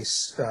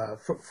advice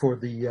for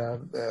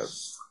the,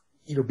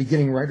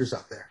 beginning writers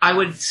out there. I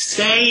would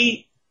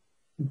say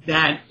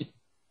that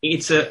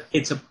it's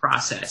a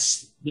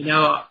process.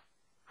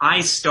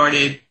 I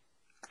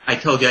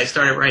told you I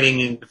started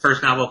writing in the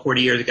first novel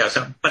 40 years ago,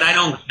 but I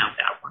don't count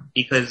that one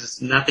because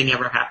nothing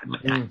ever happened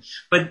with that.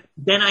 But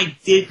then I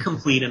did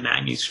complete a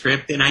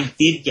manuscript and I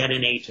did get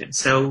an agent.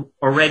 So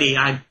already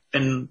I've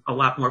been a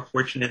lot more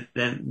fortunate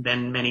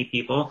than many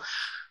people.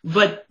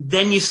 But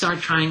then you start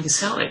trying to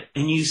sell it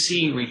and you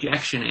see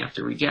rejection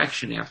after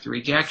rejection after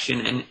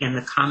rejection and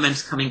the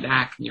comments coming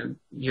back and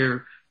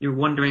you're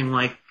wondering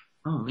like,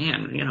 oh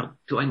man,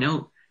 do I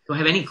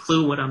have any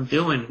clue what I'm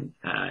doing?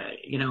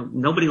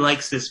 Nobody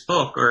likes this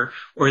book or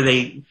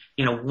they,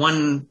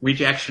 one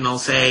rejection will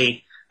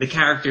say the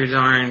characters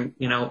aren't,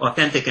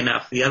 authentic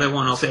enough. The other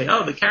one will say,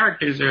 oh, the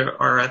characters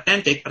are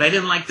authentic, but I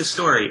didn't like the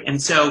story.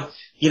 And so,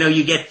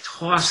 you get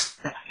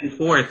tossed back and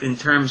forth in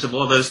terms of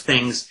all those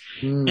things.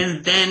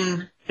 And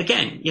then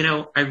again,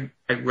 I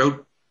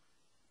wrote,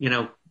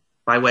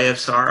 By Way of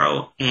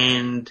Sorrow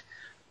and,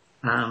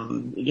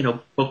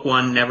 book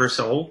one never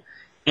sold.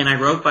 And I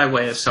wrote By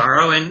Way of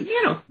Sorrow and,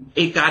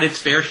 it got its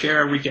fair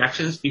share of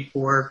rejections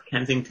before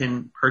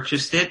Kensington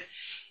purchased it.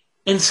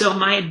 And so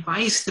my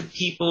advice to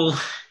people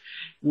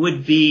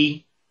would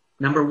be,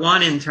 number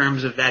one, in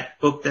terms of that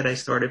book that I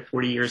started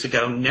 40 years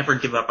ago, never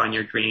give up on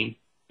your dream.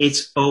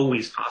 It's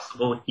always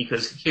possible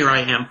because here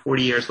I am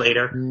 40 years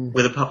later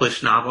with a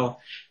published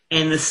novel.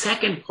 And the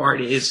second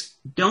part is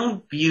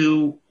don't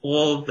view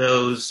all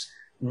those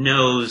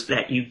no's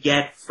that you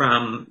get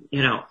from,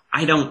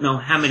 I don't know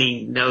how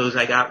many no's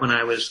I got when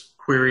I was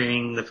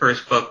querying the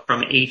first book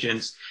from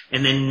agents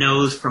and then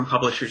no's from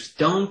publishers.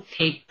 Don't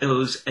take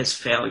those as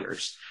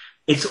failures.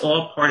 It's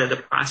all part of the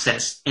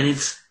process and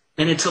it's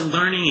a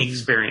learning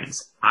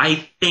experience.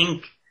 I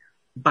think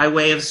By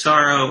Way of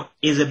Sorrow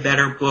is a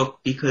better book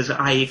because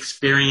I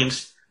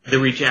experienced the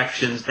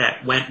rejections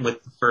that went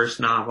with the first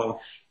novel.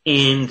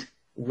 And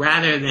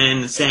rather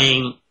than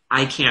saying,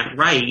 I can't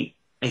write,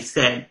 I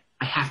said,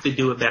 I have to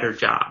do a better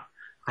job.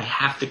 I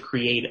have to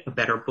create a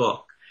better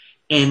book.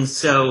 And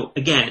so,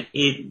 again,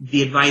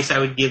 the advice I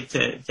would give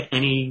to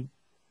any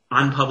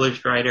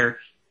unpublished writer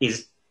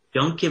is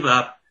don't give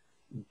up.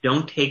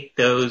 Don't take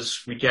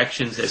those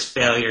rejections as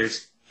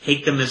failures.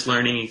 Take them as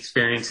learning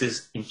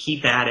experiences and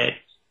keep at it.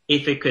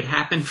 If it could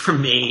happen for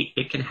me,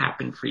 it can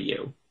happen for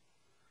you.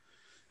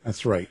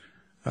 That's right.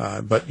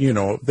 But,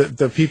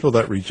 the people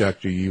that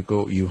reject you,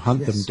 you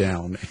hunt them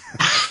down.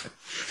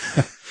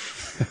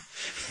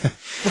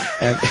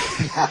 And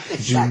exactly.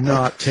 Do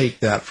not take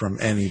that from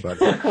anybody.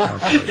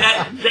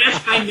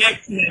 That's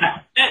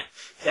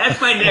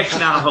my next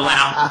novel,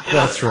 Al.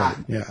 That's right.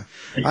 Yeah.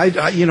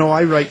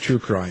 I write true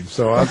crime,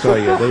 so I'll tell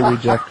you, they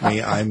reject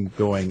me, I'm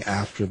going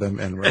after them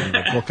and writing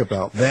a book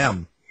about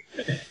them.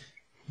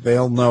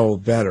 They'll know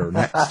better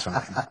next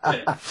time.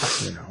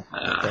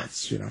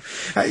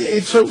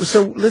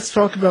 So let's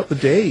talk about the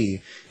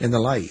day in the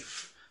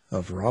life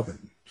of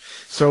Robyn.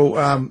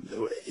 So,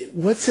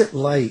 what's it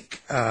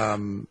like,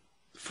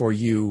 for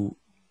you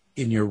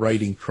in your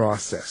writing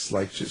process?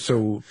 Like,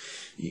 so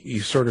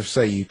you sort of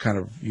say you kind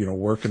of,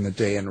 work in the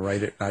day and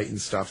write at night and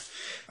stuff.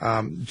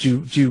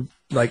 Do you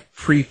like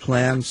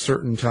pre-plan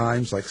certain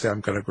times? Like say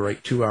I'm going to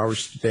write 2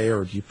 hours today,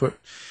 or do you put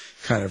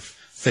kind of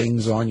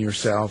things on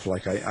yourself?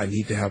 Like I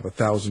need to have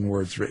 1,000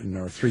 words written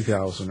or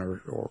 3,000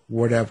 or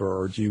whatever,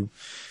 or do you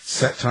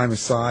set time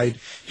aside?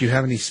 Do you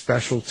have any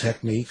special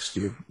techniques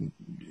to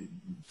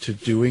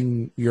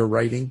doing your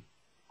writing?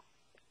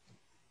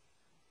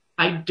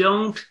 I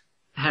don't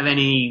have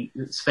any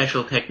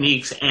special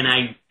techniques, and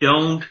I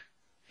don't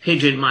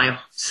pigeonhole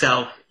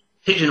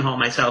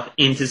myself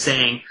into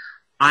saying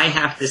I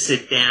have to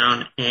sit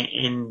down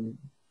and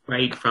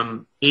write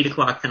from 8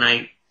 o'clock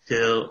tonight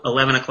till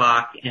 11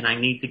 o'clock, and I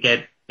need to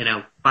get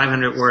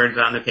 500 words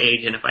on the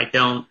page, and if I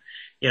don't,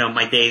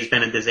 my day's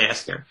been a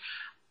disaster.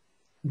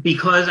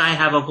 Because I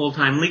have a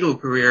full-time legal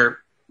career,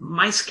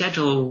 my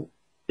schedule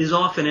is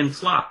often in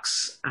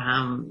flux.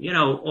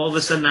 All of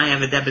a sudden I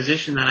have a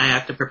deposition that I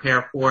have to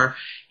prepare for.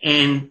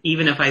 And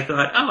even if I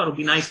thought, it'll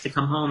be nice to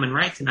come home and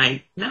write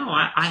tonight, no,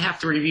 I have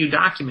to review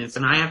documents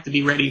and I have to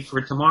be ready for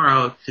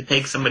tomorrow to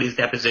take somebody's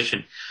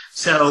deposition.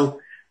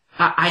 So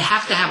I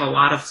have to have a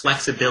lot of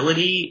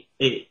flexibility,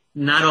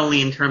 not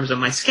only in terms of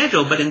my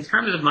schedule, but in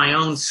terms of my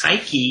own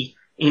psyche,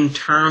 in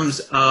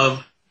terms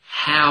of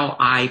how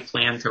I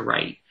plan to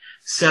write.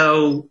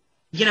 So,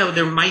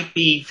 there might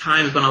be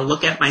times when I'll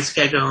look at my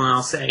schedule and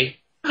I'll say,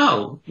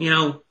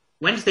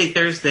 Wednesday,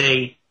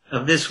 Thursday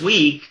of this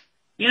week,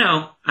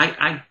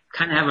 I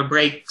kind of have a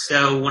break.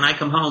 So when I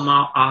come home,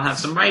 I'll have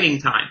some writing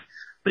time.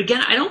 But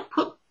again, I don't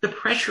put the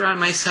pressure on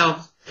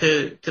myself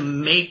to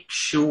make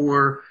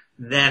sure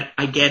that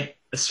I get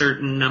a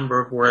certain number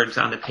of words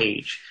on the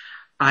page.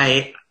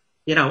 I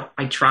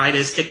try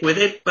to stick with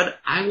it, but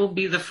I will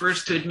be the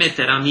first to admit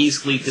that I'm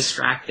easily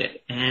distracted,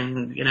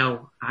 and,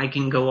 I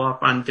can go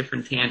off on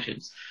different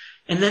tangents.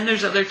 And then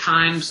there's other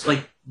times,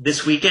 like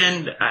this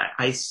weekend,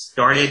 I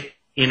started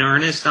in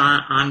earnest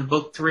on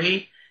book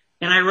 3,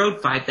 and I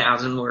wrote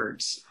 5,000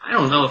 words. I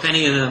don't know if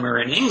any of them are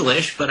in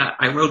English, but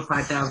I wrote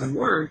 5,000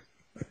 words.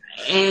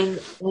 And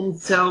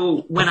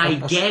so when I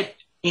get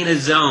in a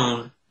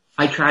zone,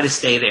 I try to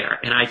stay there,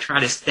 and I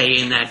try to stay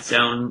in that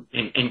zone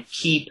and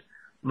keep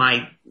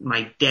my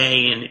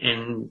day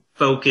and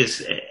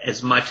focus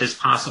as much as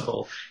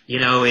possible.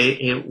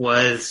 It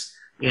was,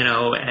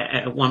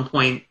 at one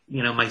point,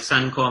 my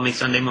son called me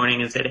Sunday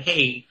morning and said,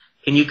 "Hey,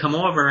 can you come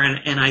over?"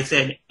 And I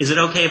said, "Is it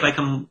okay if I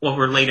come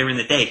over later in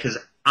the day? Because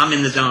I'm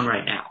in the zone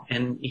right now."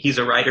 And he's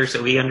a writer,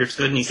 so he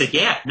understood, and he said,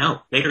 "Yeah,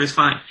 no, later is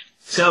fine."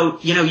 So,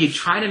 you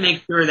try to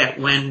make sure that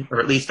or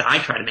at least I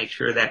try to make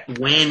sure that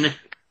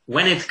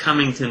when it's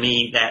coming to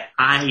me, that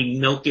I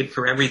milk it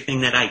for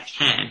everything that I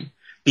can,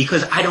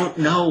 because I don't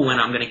know when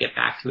I'm going to get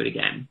back to it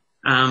again.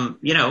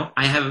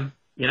 I have,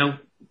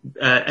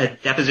 a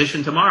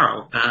deposition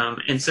tomorrow.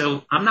 And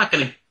so I'm not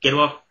going to get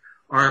off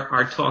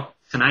our talk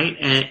tonight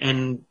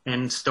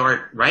and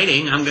start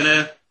writing. I'm going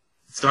to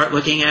start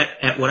looking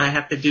at what I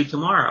have to do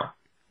tomorrow.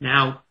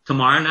 Now,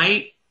 tomorrow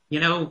night,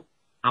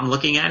 I'm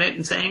looking at it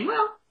and saying,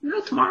 well,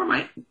 tomorrow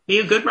might be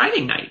a good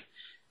writing night.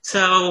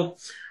 So,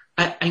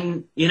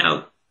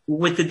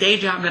 with the day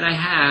job that I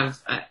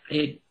have,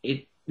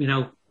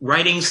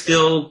 writing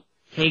still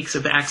takes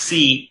a back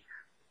seat.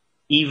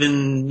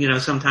 Even,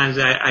 sometimes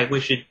I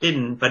wish it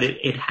didn't, but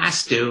it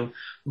has to.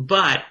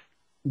 But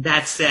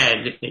that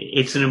said,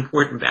 it's an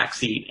important back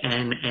seat.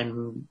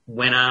 And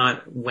when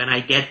I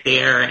get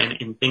there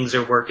and things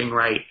are working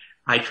right,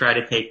 I try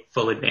to take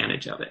full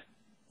advantage of it.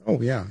 Oh,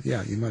 yeah,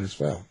 you might as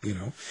well,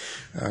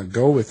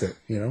 go with it,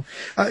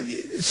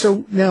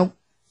 So now,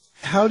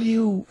 how do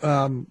you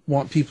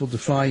want people to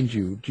find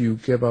you? Do you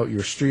give out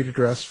your street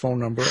address, phone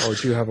number, or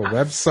do you have a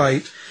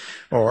website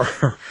or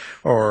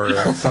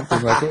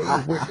something like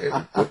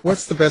that?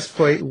 What's the best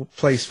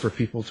place for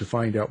people to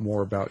find out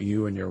more about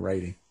you and your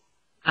writing?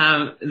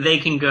 They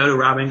can go to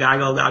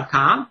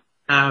RobynGigl.com,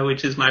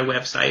 which is my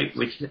website,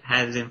 which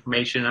has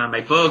information on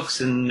my books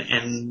and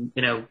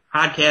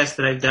podcasts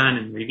that I've done,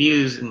 and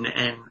reviews and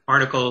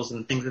articles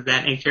and things of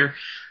that nature.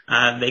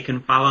 They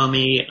can follow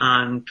me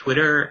on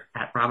Twitter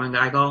at Robyn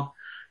Gigl.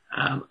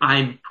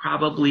 I'm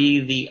probably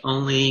the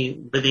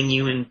only living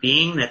human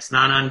being that's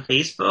not on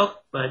Facebook,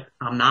 but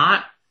I'm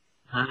not.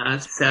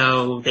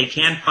 So they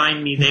can't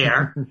find me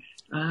there.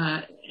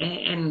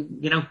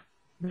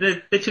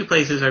 The two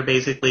places are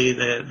basically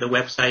the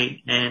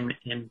website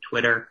and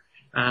Twitter.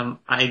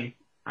 I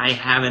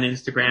have an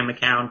Instagram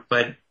account,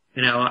 but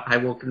I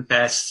will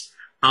confess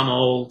I'm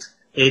old.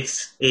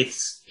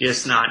 It's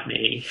just not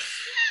me.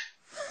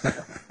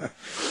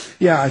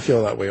 Yeah, I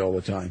feel that way all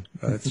the time.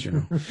 That's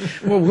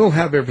Well, we'll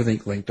have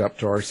everything linked up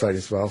to our site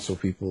as well, so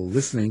people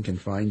listening can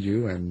find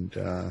you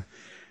and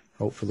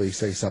hopefully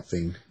say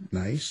something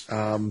nice.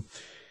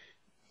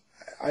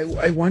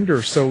 I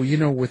wonder, so,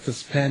 with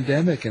this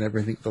pandemic and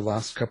everything the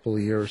last couple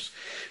of years,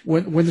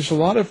 when there's a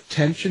lot of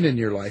tension in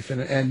your life,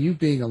 and you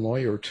being a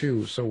lawyer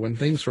too, so when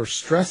things are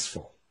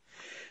stressful,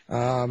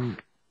 do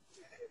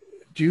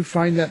you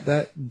find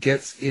that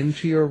gets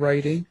into your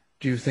writing?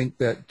 Do you think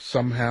that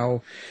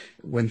somehow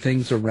when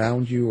things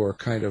around you are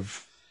kind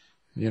of,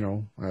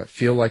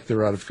 feel like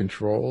they're out of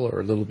control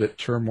or a little bit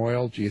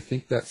turmoil, do you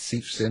think that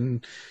seeps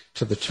in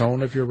to the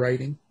tone of your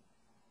writing?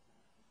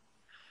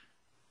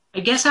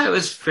 I guess I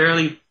was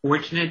fairly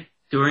fortunate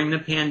during the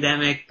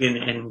pandemic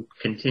and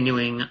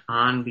continuing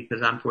on,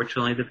 because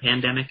unfortunately the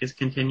pandemic is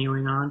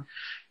continuing on,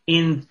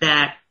 in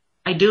that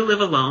I do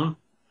live alone.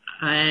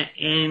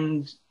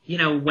 And,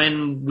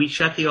 when we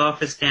shut the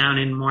office down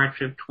in March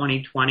of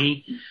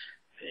 2020,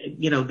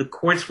 the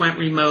courts went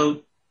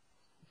remote,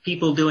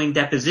 people doing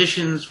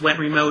depositions went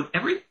remote,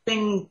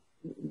 everything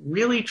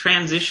really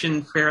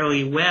transitioned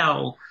fairly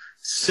well.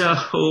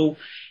 So,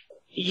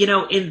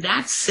 in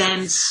that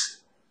sense,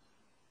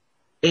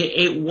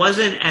 it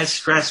wasn't as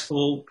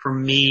stressful for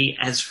me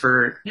as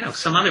for,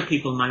 some other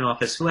people in my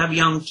office who have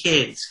young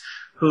kids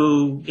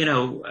who,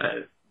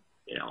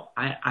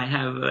 I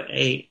have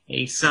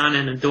a son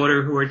and a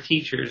daughter who are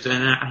teachers,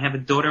 and I have a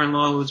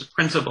daughter-in-law who's a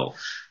principal.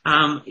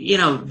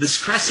 The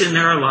stress in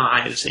their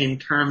lives in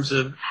terms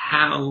of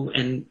how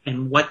and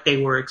what they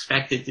were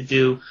expected to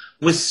do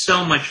was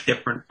so much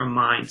different from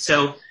mine.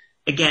 So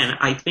again,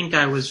 I think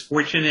I was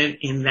fortunate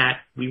in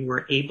that we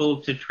were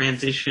able to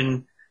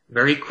transition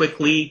very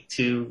quickly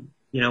to,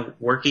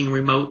 working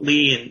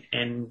remotely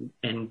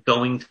and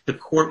going to the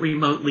court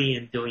remotely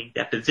and doing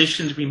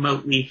depositions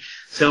remotely.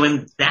 So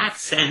in that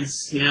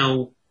sense,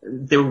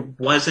 there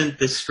wasn't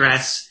the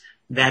stress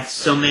that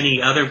so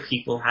many other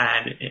people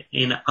had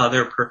in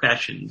other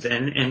professions.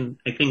 And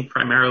I think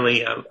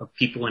primarily of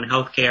people in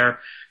healthcare,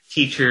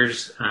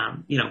 teachers,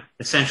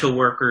 essential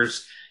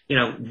workers,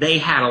 they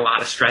had a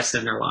lot of stress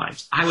in their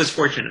lives. I was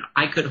fortunate.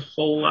 I could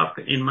hole up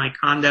in my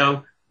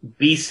condo,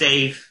 be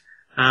safe,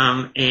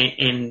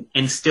 and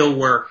still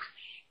work.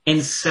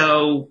 And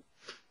so,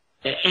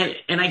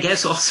 and I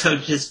guess also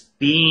just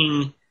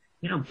being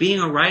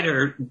a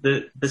writer,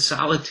 the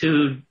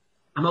solitude,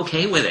 I'm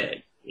okay with it.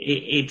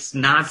 It's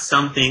not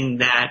something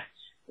that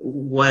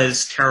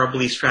was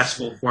terribly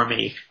stressful for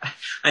me.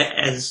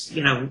 As,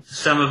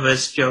 some of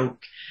us joke,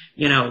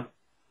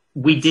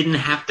 we didn't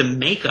have to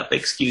make up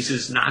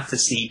excuses not to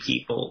see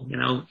people.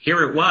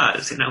 Here it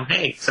was,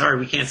 hey, sorry,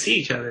 we can't see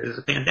each other. There's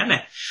a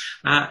pandemic.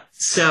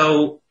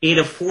 So it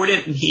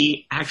afforded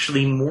me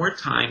actually more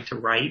time to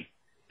write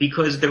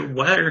because there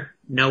were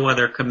no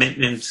other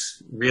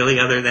commitments really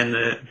other than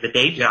the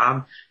day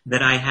job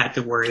that I had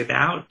to worry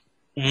about.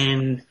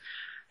 And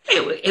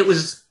it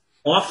was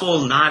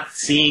awful not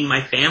seeing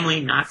my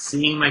family, not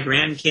seeing my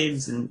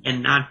grandkids,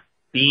 and not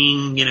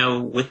being,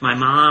 with my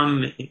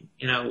mom,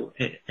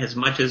 as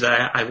much as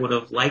I would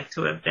have liked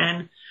to have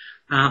been.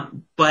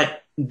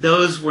 But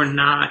those were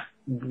not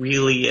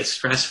really as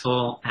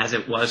stressful as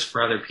it was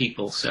for other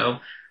people. So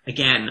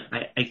again,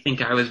 I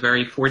think I was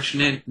very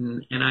fortunate,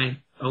 and I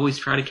always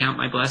try to count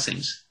my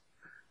blessings.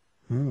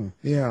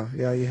 Yeah,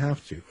 you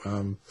have to.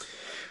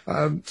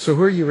 So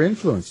who are your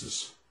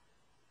influences?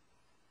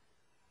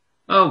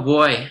 Oh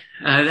boy,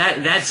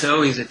 that's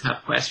always a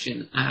tough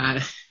question.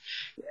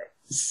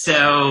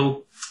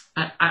 So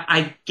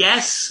I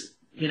guess,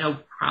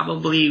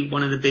 probably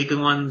one of the big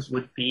ones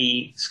would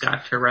be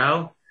Scott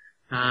Turow.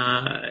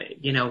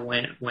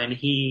 When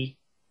he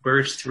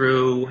burst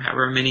through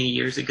however many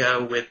years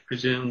ago with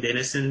Presumed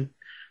Innocent,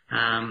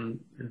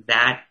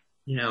 that,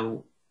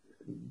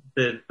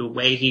 the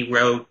way he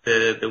wrote,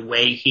 the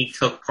way he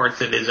took parts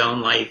of his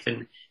own life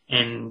and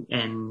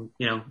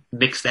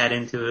mixed that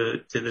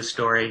into the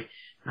story,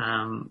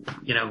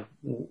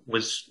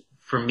 was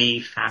for me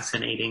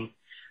fascinating.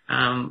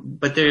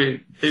 But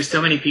there's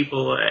so many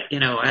people,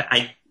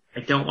 I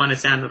don't want to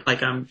sound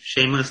like I'm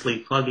shamelessly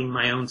plugging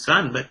my own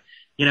son, but,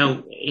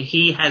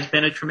 he has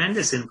been a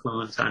tremendous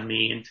influence on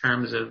me in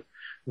terms of,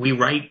 we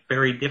write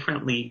very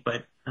differently,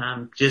 but,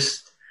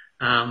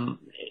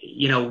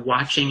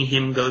 watching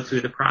him go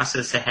through the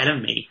process ahead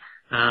of me,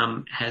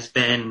 has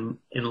been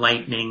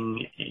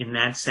enlightening in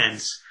that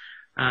sense.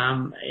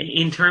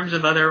 In terms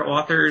of other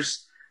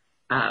authors,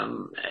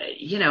 some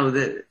of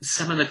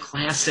the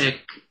classic,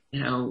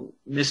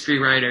 mystery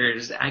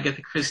writers,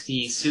 Agatha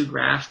Christie, Sue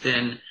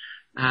Grafton,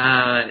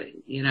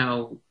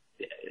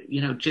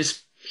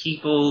 just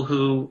people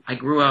who I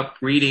grew up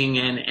reading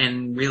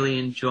and really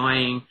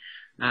enjoying,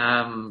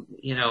 have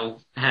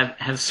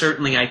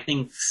certainly, I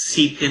think,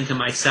 seeped into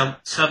my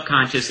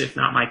subconscious, if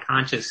not my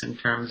conscious, in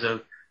terms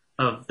of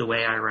the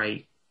way I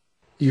write.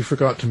 You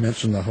forgot to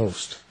mention the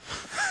host.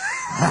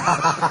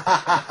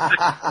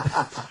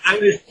 I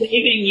was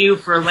saving you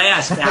for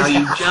last. Now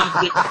you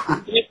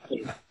jumped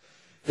in.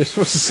 You're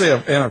supposed to say,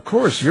 and of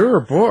course, your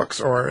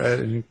books are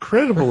an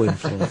incredible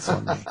influence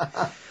on me.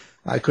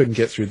 I couldn't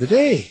get through the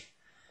day.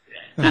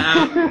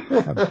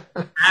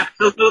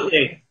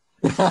 Absolutely.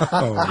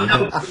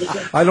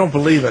 I don't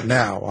believe it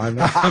now. I'm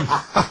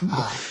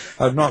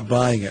not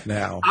buying it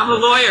now. I'm a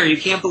lawyer.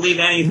 You can't believe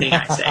anything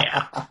I say.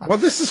 Well,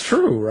 this is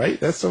true, right?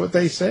 That's what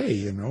they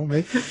say,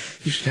 Maybe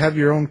you should have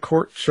your own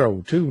court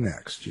show, too,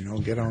 next.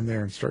 Get on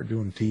there and start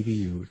doing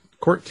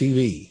court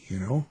TV,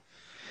 You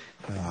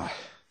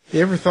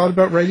ever thought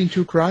about writing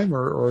true crime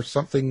or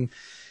something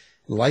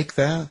like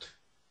that?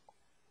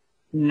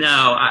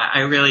 No,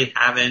 I really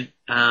haven't.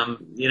 A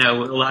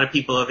lot of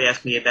people have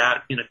asked me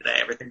about, did I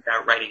ever think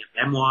about writing a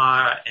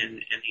memoir? And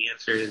the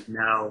answer is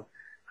no.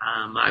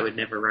 I would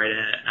never write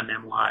a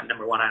memoir.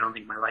 Number one, I don't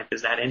think my life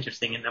is that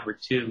interesting. And number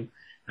two,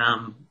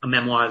 a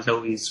memoir is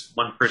always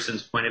one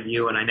person's point of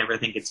view, and I never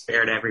think it's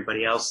fair to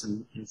everybody else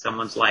in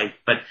someone's life.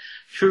 But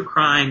true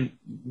crime,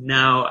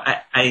 no.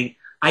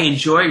 I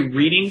enjoy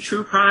reading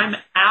true crime,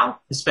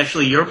 Al,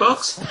 especially your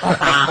books.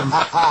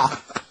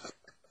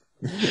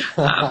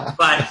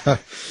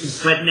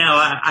 But no,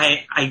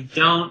 I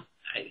don't,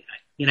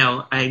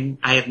 I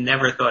have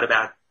never thought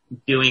about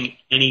doing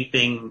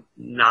anything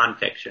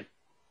nonfiction.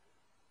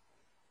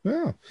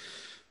 Yeah.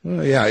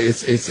 Well, yeah,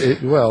 it's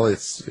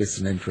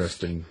an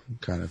interesting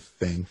kind of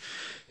thing,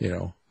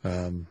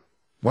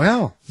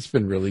 Wow, it's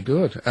been really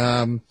good.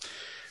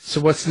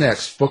 So what's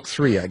next? Book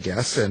 3, I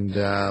guess,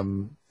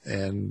 and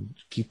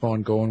keep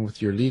on going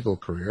with your legal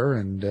career,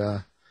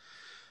 and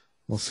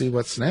we'll see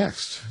what's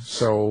next.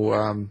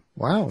 So,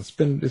 wow, it's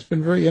been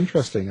very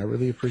interesting. I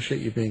really appreciate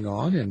you being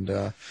on. And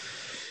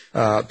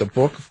the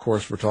book, of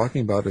course, we're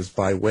talking about is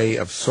By Way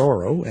of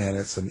Sorrow, and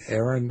it's an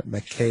Erin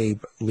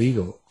McCabe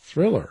legal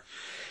thriller.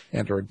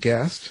 And our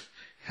guest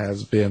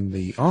has been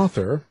the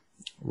author,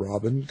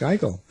 Robyn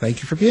Gigl.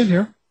 Thank you for being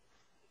here.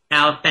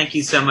 Al, thank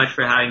you so much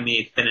for having me.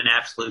 It's been an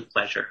absolute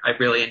pleasure. I've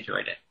really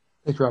enjoyed it.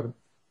 Thanks, Robyn.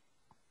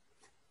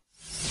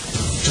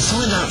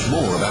 find out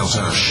more about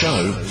our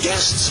show,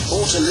 guests,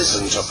 or to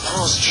listen to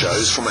past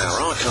shows from our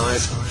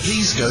archive,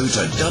 please go to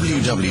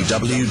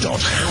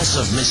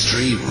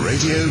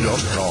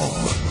www.houseofmysteryradio.com.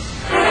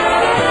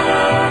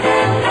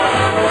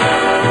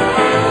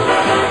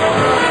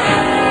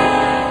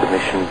 The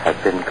mission has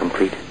been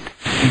completed.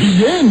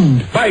 The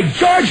end! By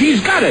George,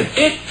 he's got it!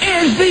 It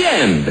is the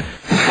end!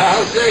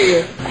 I'll see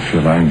you. If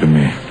you're lying to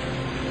me,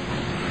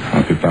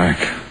 I'll be back.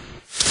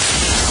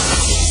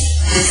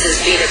 This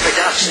has been a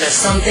production of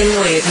Something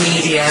Weird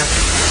Media.